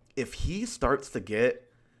 And if he starts to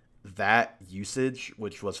get that usage,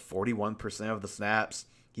 which was 41% of the snaps,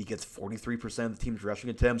 he gets 43% of the team's rushing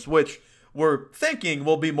attempts, which we're thinking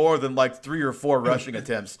will be more than like 3 or 4 rushing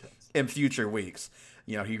attempts in future weeks.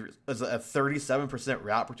 You know, he has a 37%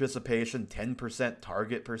 route participation, 10%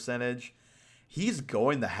 target percentage. He's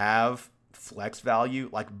going to have flex value,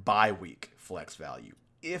 like bye-week flex value,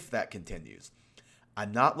 if that continues.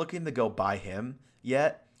 I'm not looking to go buy him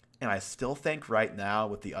yet, and I still think right now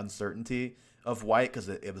with the uncertainty of White, because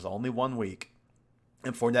it was only 1 week,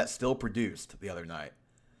 and Fournette still produced the other night,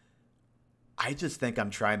 I just think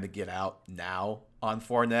I'm trying to get out now on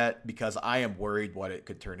Fournette because I am worried what it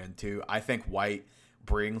could turn into. I think White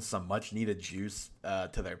brings some much-needed juice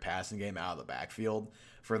to their passing game out of the backfield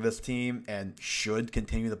for this team and should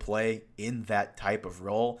continue to play in that type of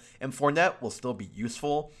role. And Fournette will still be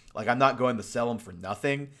useful. Like, I'm not going to sell him for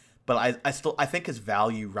nothing, but I think his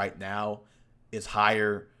value right now is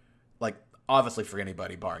higher, like, obviously for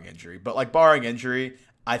anybody barring injury. But, like, barring injury,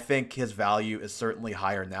 I think his value is certainly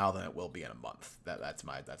higher now than it will be in a month. That's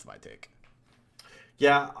my take.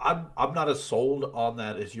 Yeah, I'm not as sold on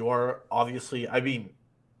that as you are. Obviously, I mean,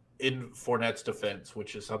 in Fournette's defense,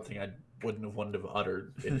 which is something I wouldn't have wanted to have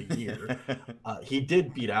uttered in a year, he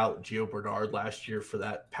did beat out Gio Bernard last year for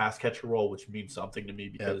that pass catcher role, which means something to me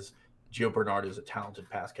because Gio Bernard is a talented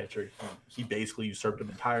pass catcher. He basically usurped him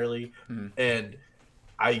entirely. Mm-hmm. And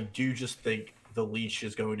I do just think the leash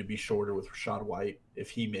is going to be shorter with Rachaad White. If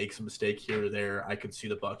he makes a mistake here or there, I could see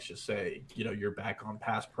the Bucs just say, you know, you're back on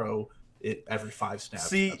pass pro. Every 5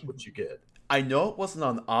 snaps, that's what you get. I know it wasn't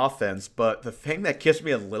on offense, but the thing that gives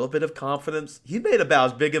me a little bit of confidence, he made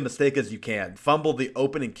about as big a mistake as you can. Fumbled the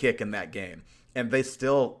opening kick in that game. And they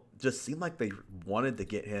still just seemed like they wanted to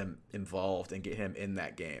get him involved and get him in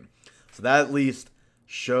that game. So that at least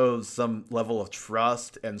shows some level of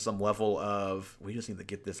trust and some level of, we just need to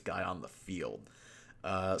get this guy on the field.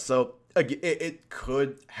 So it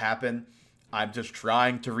could happen. I'm just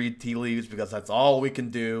trying to read tea leaves because that's all we can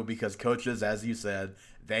do because coaches, as you said,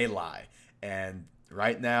 they lie. And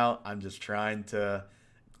right now, I'm just trying to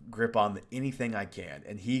grip on anything I can.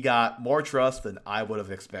 And he got more trust than I would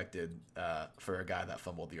have expected for a guy that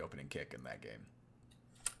fumbled the opening kick in that game.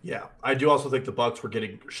 Yeah, I do also think the Bucs were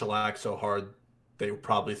getting shellacked so hard they were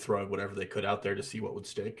probably throwing whatever they could out there to see what would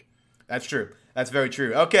stick. That's true. That's very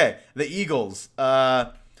true. Okay, the Eagles.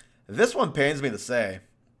 This one pains me to say.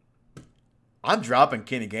 I'm dropping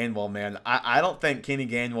Kenny Gainwell, man. I don't think Kenny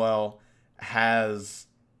Gainwell has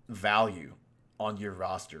value on your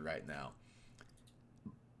roster right now.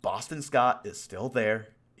 Boston Scott is still there.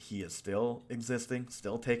 He is still existing,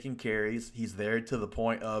 still taking carries. He's there to the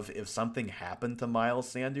point of if something happened to Miles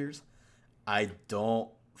Sanders, I don't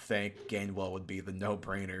think Gainwell would be the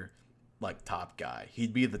no-brainer, like, top guy.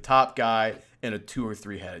 He'd be the top guy in a 2 or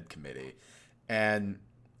 3 headed committee. And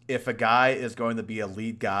if a guy is going to be a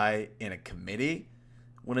lead guy in a committee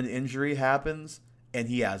when an injury happens and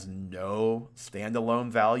he has no standalone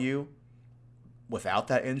value without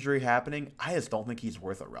that injury happening, I just don't think he's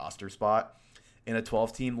worth a roster spot in a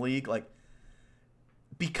 12-team league. Like,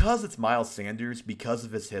 because it's Miles Sanders, because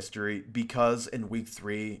of his history, because in week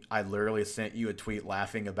 3, I literally sent you a tweet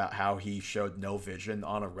laughing about how he showed no vision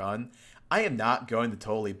on a run. I am not going to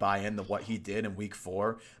totally buy into what he did in week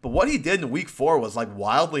 4, but what he did in week 4 was like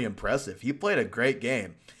wildly impressive. He played a great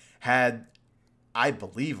game, had, I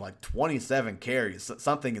believe, like 27 carries,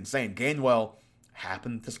 something insane. Gainwell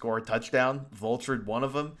happened to score a touchdown, vultured one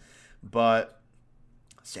of them, but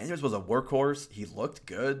Sanders was a workhorse. He looked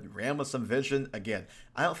good, ran with some vision. Again,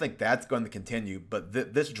 I don't think that's going to continue, but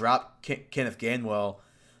this drop, Kenneth Gainwell,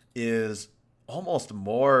 is almost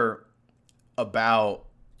more about,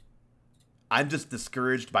 I'm just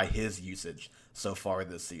discouraged by his usage so far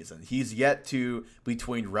this season. He's yet to,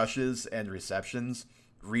 between rushes and receptions,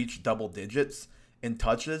 reach double digits in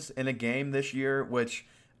touches in a game this year, which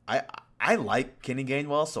I like Kenny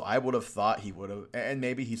Gainwell, so I would have thought he would have, and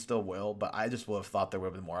maybe he still will, but I just would have thought there would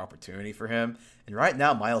have been more opportunity for him. And right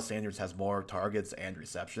now, Miles Sanders has more targets and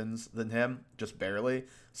receptions than him, just barely.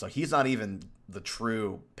 So he's not even the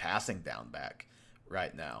true passing down back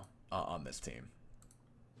right now on this team.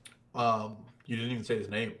 You didn't even say his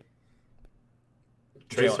name.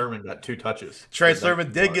 Trey Sermon got 2 touches. Trey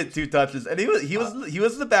Sermon did get 2 touches, and he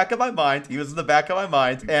was in the back of my mind. He was in the back of my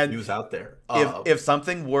mind, and he was out there. If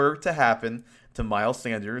something were to happen to Miles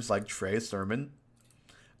Sanders, like Trey Sermon,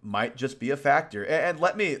 might just be a factor. And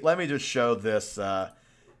let me just show this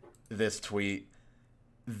this tweet.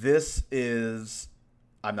 This is,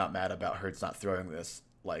 I'm not mad about Hurts not throwing this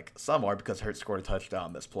like some are because Hurts scored a touchdown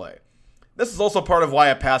on this play. This is also part of why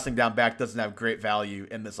a passing down back doesn't have great value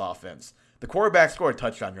in this offense. The quarterback scored a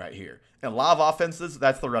touchdown right here. In a lot of offenses,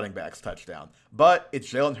 that's the running back's touchdown. But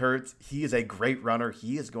it's Jalen Hurts. He is a great runner.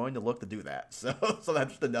 He is going to look to do that. So that's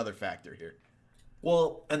just another factor here.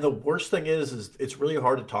 Well, and the worst thing is it's really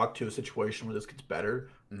hard to talk to a situation where this gets better.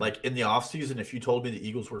 Mm-hmm. Like in the offseason, if you told me the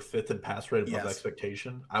Eagles were 5th in pass rate above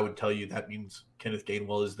expectation, I would tell you that means Kenneth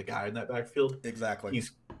Gainwell is the guy in that backfield. Exactly.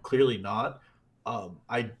 He's clearly not. I'm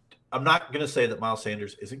not going to say that Miles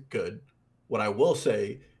Sanders isn't good. What I will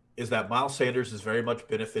say is that Miles Sanders is very much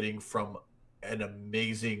benefiting from an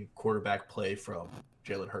amazing quarterback play from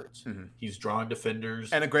Jalen Hurts. Mm-hmm. He's drawing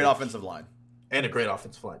defenders. And a great offensive line. And a great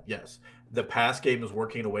offensive line, yes. The pass game is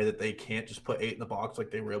working in a way that they can't just put 8 in the box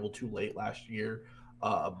like they were able to late last year.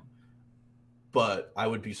 But I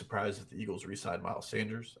would be surprised if the Eagles re-sign Miles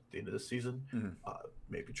Sanders at the end of this season. Mm-hmm.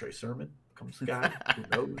 Maybe Trey Sermon becomes the guy. Who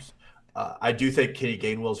knows? I do think Kenny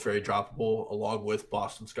Gainwell is very droppable, along with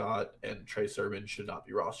Boston Scott, and Trey Sermon should not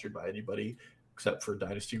be rostered by anybody except for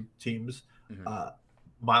dynasty teams. Mm-hmm.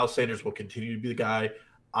 Miles Sanders will continue to be the guy.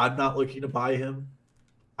 I'm not looking to buy him.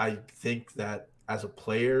 I think that as a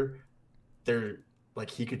player,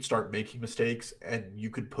 he could start making mistakes, and you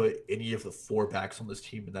could put any of the 4 backs on this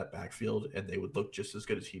team in that backfield, and they would look just as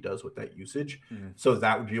good as he does with that usage. Mm-hmm. So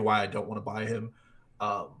that would be why I don't want to buy him.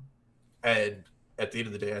 And at the end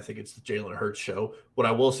of the day, I think it's the Jalen Hurts show. What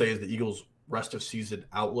I will say is the Eagles' rest of season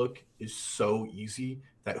outlook is so easy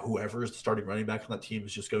that whoever is the starting running back on that team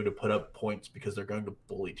is just going to put up points because they're going to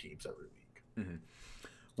bully teams every week. Mm-hmm.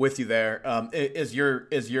 With you there. Is your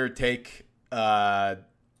take?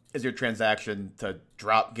 Is your transaction to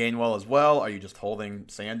drop Gainwell as well? Are you just holding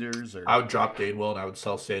Sanders? Or? I would drop Gainwell and I would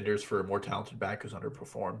sell Sanders for a more talented back who's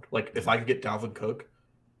underperformed. Like if I could get Dalvin Cook,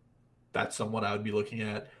 that's someone I would be looking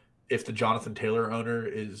at. If the Jonathan Taylor owner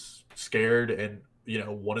is scared and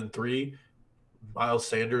 1-3, Miles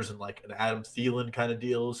Sanders and like an Adam Thielen kind of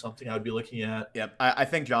deal is something I would be looking at. Yep, I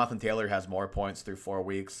think Jonathan Taylor has more points through 4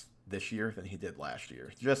 weeks this year than he did last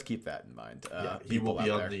year. Just keep that in mind. He will be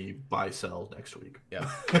on the buy-sell next week. Yeah.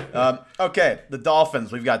 Okay, the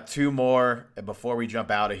Dolphins. We've got 2 more before we jump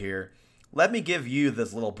out of here. Let me give you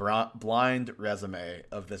this little blind resume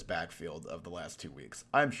of this backfield of the last 2 weeks.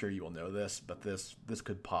 I'm sure you will know this, but this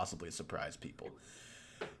could possibly surprise people.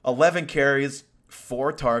 11 carries,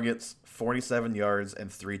 4 targets, 47 yards, and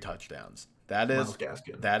 3 touchdowns. That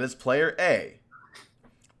is player A.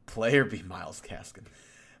 Player B, Myles Gaskin.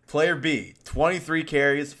 Player B, 23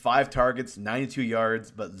 carries, 5 targets, 92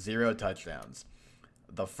 yards, but 0 touchdowns.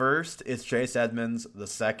 The first is Chase Edmonds. The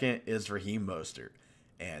second is Raheem Mostert.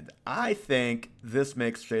 And I think this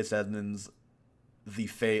makes Chase Edmonds the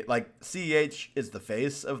face. Like, CEH is the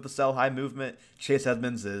face of the sell high movement. Chase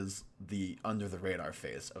Edmonds is the under the radar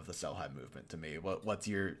face of the sell high movement to me. What's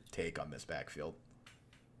your take on this backfield?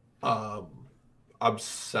 I'm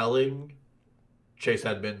selling Chase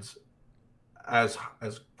Edmonds as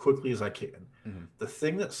quickly as I can. Mm-hmm. The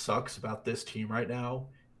thing that sucks about this team right now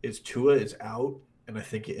is Tua is out, and I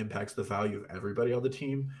think it impacts the value of everybody on the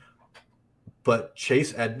team. But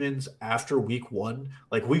Chase Edmonds after week 1,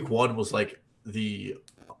 like week 1 was like the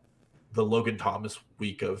Logan Thomas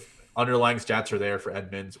week of underlying stats are there for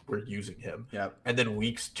Edmonds. We're using him. Yep. And then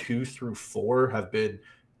weeks 2 through 4 have been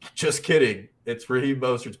just kidding. It's Raheem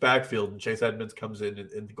Mostert's backfield, and Chase Edmonds comes in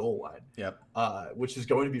the goal line. Yep. Which is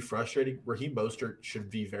going to be frustrating. Raheem Mostert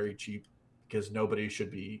should be very cheap because nobody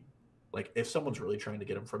should be like, if someone's really trying to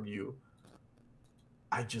get him from you,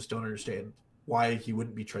 I just don't understand why he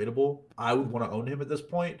wouldn't be tradable. I would want to own him at this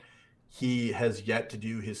point. He has yet to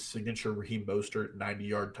do his signature Raheem Mostert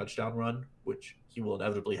 90-yard touchdown run, which he will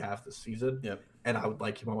inevitably have this season. Yep. And I would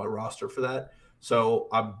like him on my roster for that. So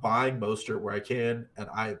I'm buying Mostert where I can,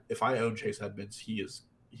 and if I own Chase Edmonds, he's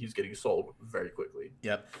getting sold very quickly.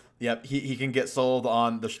 Yep. He can get sold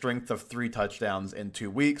on the strength of 3 touchdowns in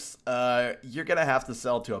 2 weeks. You're gonna have to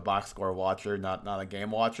sell to a box score watcher, not a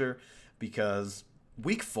game watcher, because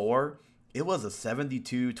week 4 it was a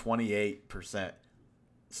 72-28%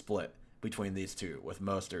 split between these two, with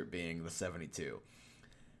Mostert being the 72.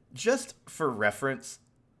 Just for reference,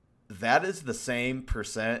 that is the same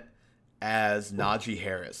percent as Najee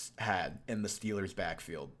Harris had in the Steelers'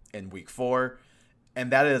 backfield in week 4, and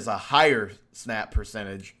that is a higher snap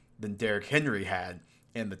percentage than Derrick Henry had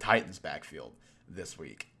in the Titans' backfield this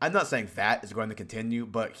week. I'm not saying that is going to continue,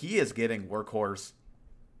 but he is getting workhorse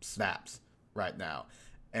snaps right now.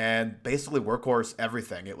 And basically workhorse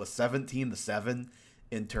everything. It was 17-7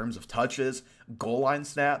 in terms of touches, goal line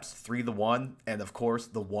snaps 3-1, and of course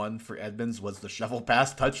the one for Edmonds was the shovel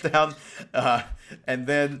pass touchdown. And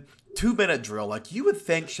then 2-minute drill. Like, you would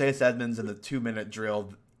think Chase Edmonds in the 2-minute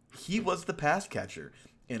drill, he was the pass catcher.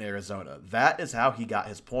 in Arizona. That is how he got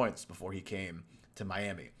his points before he came to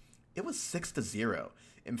Miami. It was 6-0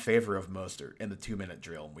 in favor of Mostert in the 2-minute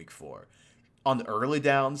drill in week 4. On the early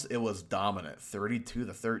downs, it was dominant,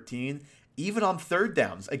 32-13. Even on third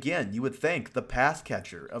downs, again, you would think the pass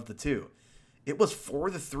catcher of the two. It was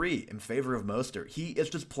 4-3 in favor of Mostert. He is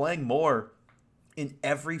just playing more in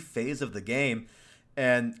every phase of the game.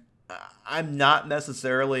 And I'm not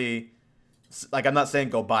necessarily, like, I'm not saying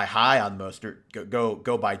go buy high on Mostert,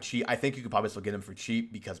 go buy cheap. I think you could probably still get him for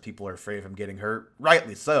cheap because people are afraid of him getting hurt.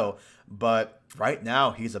 Rightly so. But right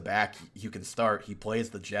now, he's a back you can start. He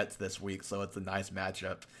plays the Jets this week, so it's a nice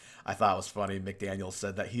matchup. I thought it was funny. McDaniel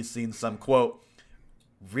said that he's seen some, quote,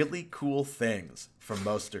 really cool things from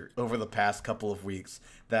Mostert over the past couple of weeks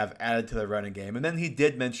that have added to the running game. And then he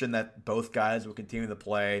did mention that both guys will continue to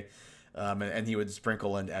play, and he would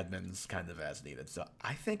sprinkle in Edmonds kind of as needed. So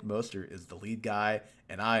I think Mostert is the lead guy,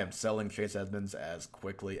 and I am selling Chase Edmonds as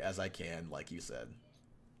quickly as I can, like you said.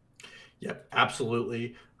 Yep,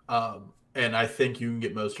 absolutely. And I think you can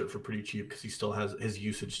get Mostert for pretty cheap because he still has his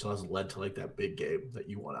usage still hasn't led to like that big game that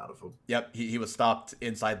you want out of him. Yep, he was stopped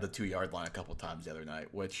inside the 2-yard line a couple times the other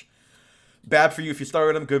night, which bad for you if you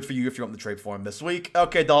started him, good for you if you want to trade for him this week.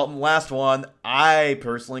 Okay, Dalton, last one. I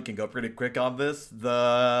personally can go pretty quick on this.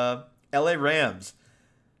 The LA Rams.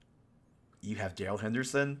 You have Darrell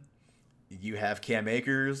Henderson, you have Cam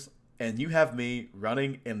Akers, and you have me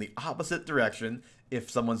running in the opposite direction if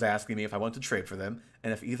someone's asking me if I want to trade for them.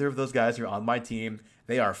 And if either of those guys are on my team,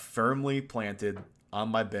 they are firmly planted on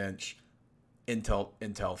my bench until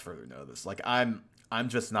further notice. Like, I'm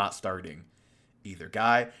just not starting either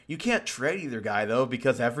guy. You can't trade either guy, though,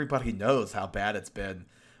 because everybody knows how bad it's been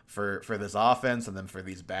for this offense and then for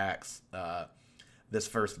these backs. This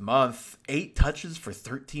first month, 8 touches for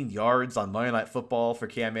 13 yards on Monday Night Football for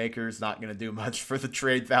Cam Akers. Not going to do much for the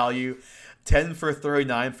trade value. 10 for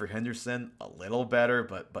 39 for Henderson. A little better,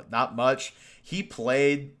 but not much. He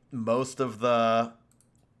played most of the,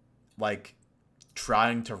 like,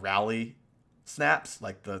 trying to rally snaps,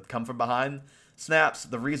 like the come from behind snaps.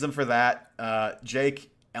 The reason for that,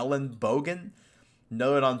 Jake Ellenbogen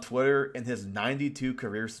noted on Twitter, in his 92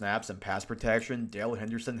 career snaps and pass protection, Darrell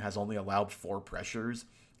Henderson has only allowed 4 pressures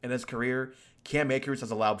in his career. Cam Akers has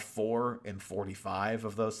allowed 4 in 45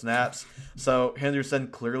 of those snaps. So Henderson,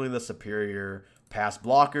 clearly the superior pass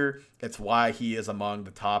blocker. It's why he is among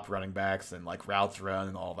the top running backs and like routes run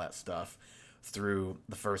and all that stuff through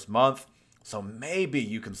the first month. So maybe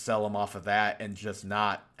you can sell him off of that and just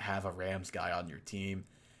not have a Rams guy on your team.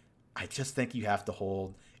 I just think you have to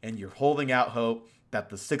hold, and you're holding out hope that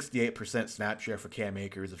the 68% snap share for Cam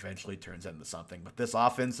Akers eventually turns into something. But this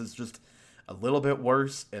offense is just a little bit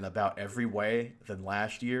worse in about every way than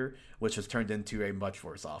last year, which has turned into a much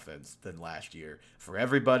worse offense than last year. For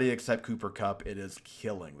everybody except Cooper Kupp, it is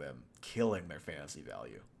killing them, killing their fantasy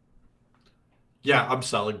value. Yeah, I'm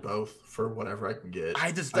selling both for whatever I can get.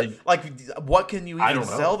 What can you even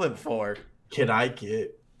sell them for? Can I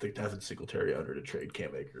get the Devin Singletary under to trade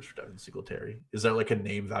Cam Akers for Devin Singletary? Is there like a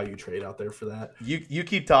name value trade out there for that? You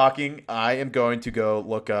keep talking. I am going to go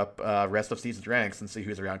look up rest of season ranks and see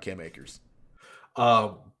who's around Cam Akers.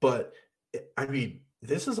 But I mean,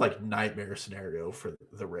 this is like nightmare scenario for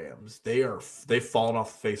the Rams. They've fallen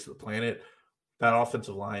off the face of the planet. That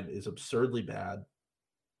offensive line is absurdly bad.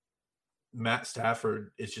 Matt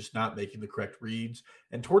Stafford is just not making the correct reads.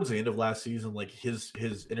 And towards the end of last season, like his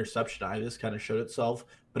interceptionitis kind of showed itself,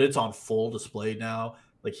 but it's on full display now.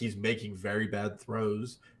 Like he's making very bad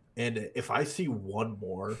throws. And if I see one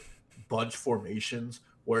more bunch formations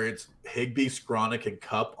where it's Higbee, Skronik, and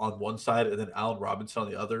Kupp on one side and then Allen Robinson on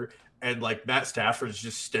the other, and like Matt Stafford is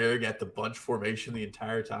just staring at the bunch formation the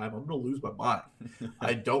entire time, I'm going to lose my mind.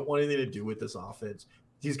 I don't want anything to do with this offense.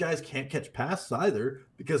 These guys can't catch passes either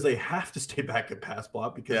because they have to stay back at pass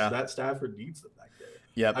block because Matt Stafford needs them back there.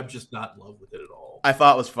 Yep. I'm just not in love with it at all. I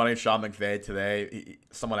thought it was funny. Sean McVay today,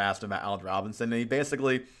 someone asked him about Allen Robinson, and he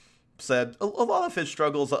basically said a lot of his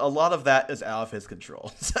struggles, a lot of that is out of his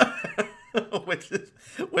control, which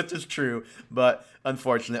is true, but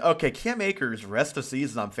unfortunate. Okay, Cam Akers' rest of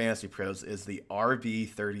season on Fantasy Pros is the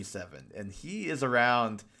RB37, and he is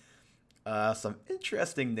around some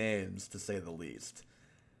interesting names, to say the least.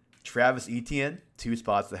 Travis Etienne, 2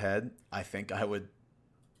 spots ahead. I think I would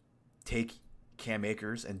take Cam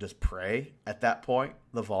Akers and just pray at that point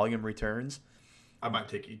the volume returns. I might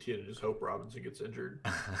take Etienne and just hope Robinson gets injured.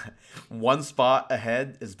 1 spot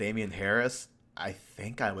ahead is Damian Harris. I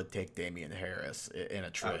think I would take Damian Harris in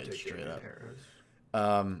a trade straight up.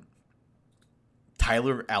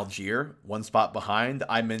 Tyler Algier, 1 spot behind.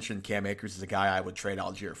 I mentioned Cam Akers is a guy I would trade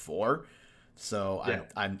Algier for. So Yeah.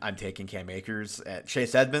 I'm taking Cam Akers at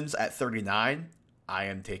Chase Edmonds at 39. I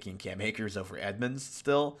am taking Cam Akers over Edmonds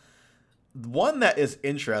still. One that is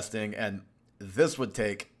interesting, and this would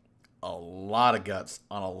take a lot of guts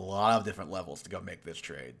on a lot of different levels to go make this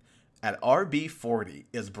trade. At RB40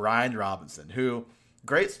 is Brian Robinson, who,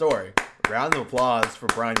 great story. Round of applause for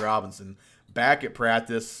Brian Robinson. Back at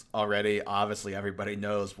practice already. Obviously, everybody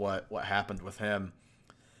knows what happened with him.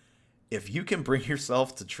 If you can bring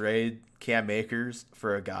yourself to trade Cam Akers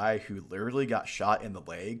for a guy who literally got shot in the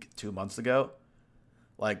leg 2 months ago,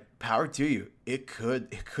 like, power to you. It could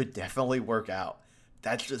definitely work out.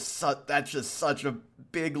 That's just such a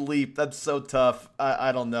big leap. That's so tough.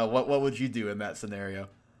 I don't know. What would you do in that scenario?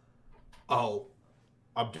 Oh,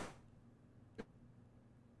 I'm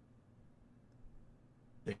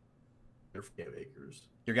Cam Akers.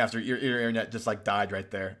 You're gonna have to, your internet just like died right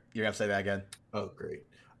there. You're gonna have to say that again. Oh, great.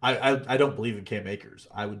 I don't believe in Cam Akers.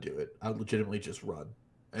 I would do it. I would legitimately just run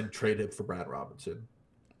and trade him for Brad Robinson.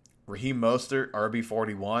 Raheem Mostert,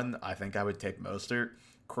 RB41. I think I would take Mostert.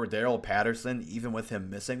 Cordero Patterson, even with him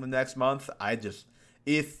missing the next month,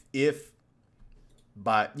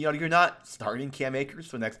 but you're not starting Cam Akers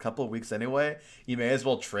for the next couple of weeks anyway. You may as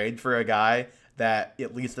well trade for a guy that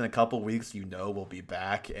at least in a couple of weeks will be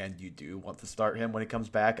back, and you do want to start him when he comes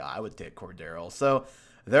back. I would take Cordero. So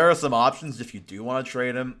there are some options if you do want to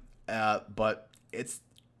trade him, but it's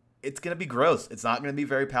going to be gross. It's not going to be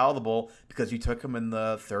very palatable because you took him in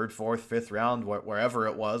the 3rd, 4th, 5th round, wherever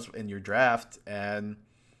it was in your draft, and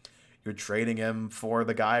you're trading him for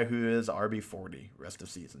the guy who is RB40 rest of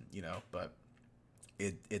season, but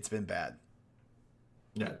it's been bad.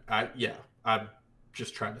 I'm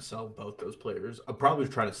just trying to sell both those players. I'm probably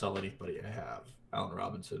trying to sell anybody I have. Allen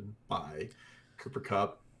Robinson, by Cooper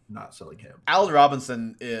Kupp, not selling him. Allen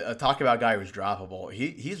Robinson, talk about a guy who's droppable.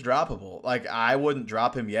 He's droppable. Like, I wouldn't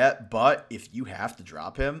drop him yet, but if you have to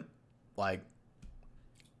drop him, like,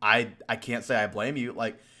 I can't say I blame you.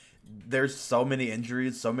 Like, there's so many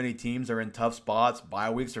injuries, so many teams are in tough spots. Bye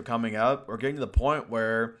weeks are coming up. We're getting to the point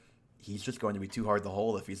where he's just going to be too hard to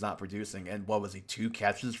hold if he's not producing. And what was he, 2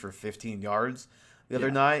 catches for 15 yards the other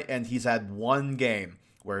night? And he's had 1 game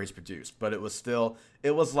where he's produced, but it was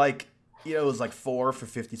like 4 for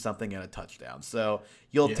 50 something and a touchdown. So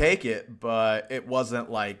you'll take it, but it wasn't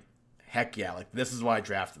like, heck yeah, like this is what I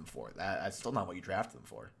drafted him for. That's still not what you drafted him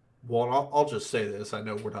for. Well, I'll just say this. I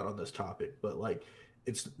know we're not on this topic, but like,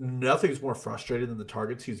 it's nothing's more frustrating than the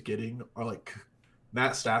targets he's getting are like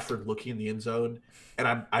Matt Stafford looking in the end zone, and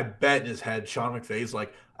I bet in his head Sean McVay's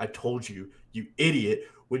like, I told you, you idiot.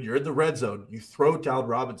 When you're in the red zone, you throw down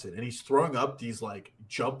Robinson, and he's throwing up these like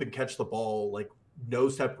jump and catch the ball, like no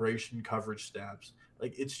separation coverage snaps.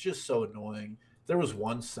 Like, it's just so annoying. There was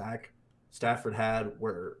one sack Stafford had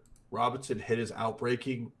where Robinson hit his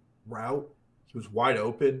outbreaking route. He was wide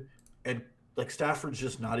open, and like Stafford's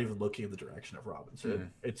just not even looking in the direction of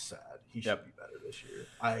Robinson. It's sad. He should be better this year.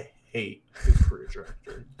 I hate his career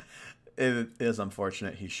trajectory. It is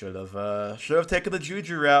unfortunate. He should have taken the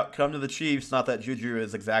Juju route, come to the Chiefs. Not that Juju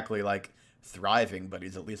is exactly like thriving, but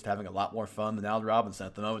he's at least having a lot more fun than Allen Robinson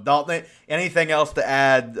at the moment. Dalton, anything else to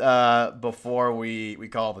add before we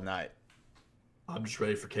call the night? I'm just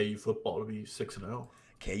ready for KU football to be 6-0.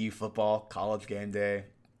 KU football, college game day.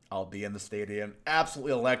 I'll be in the stadium.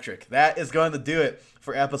 Absolutely electric. That is going to do it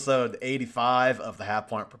for episode 85 of the Half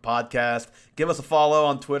Point Per Podcast. Give us a follow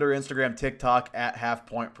on Twitter, Instagram, TikTok at Half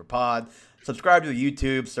Point Per Pod. Subscribe to the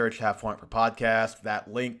YouTube, search Half Point Per Podcast.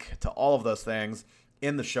 That link to all of those things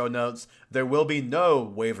in the show notes. There will be no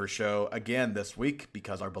waiver show again this week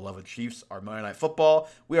because our beloved Chiefs are Monday Night Football.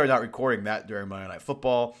 We are not recording that during Monday Night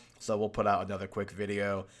Football, so we'll put out another quick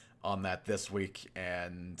video on that this week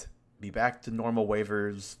and be back to normal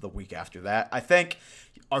waivers the week after that. I think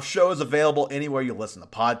our show is available anywhere you listen to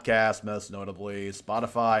podcasts, most notably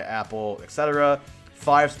Spotify, Apple, etc.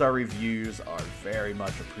 5-star reviews are very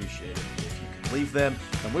much appreciated if you can leave them.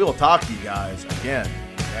 And we will talk to you guys again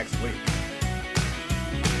next week.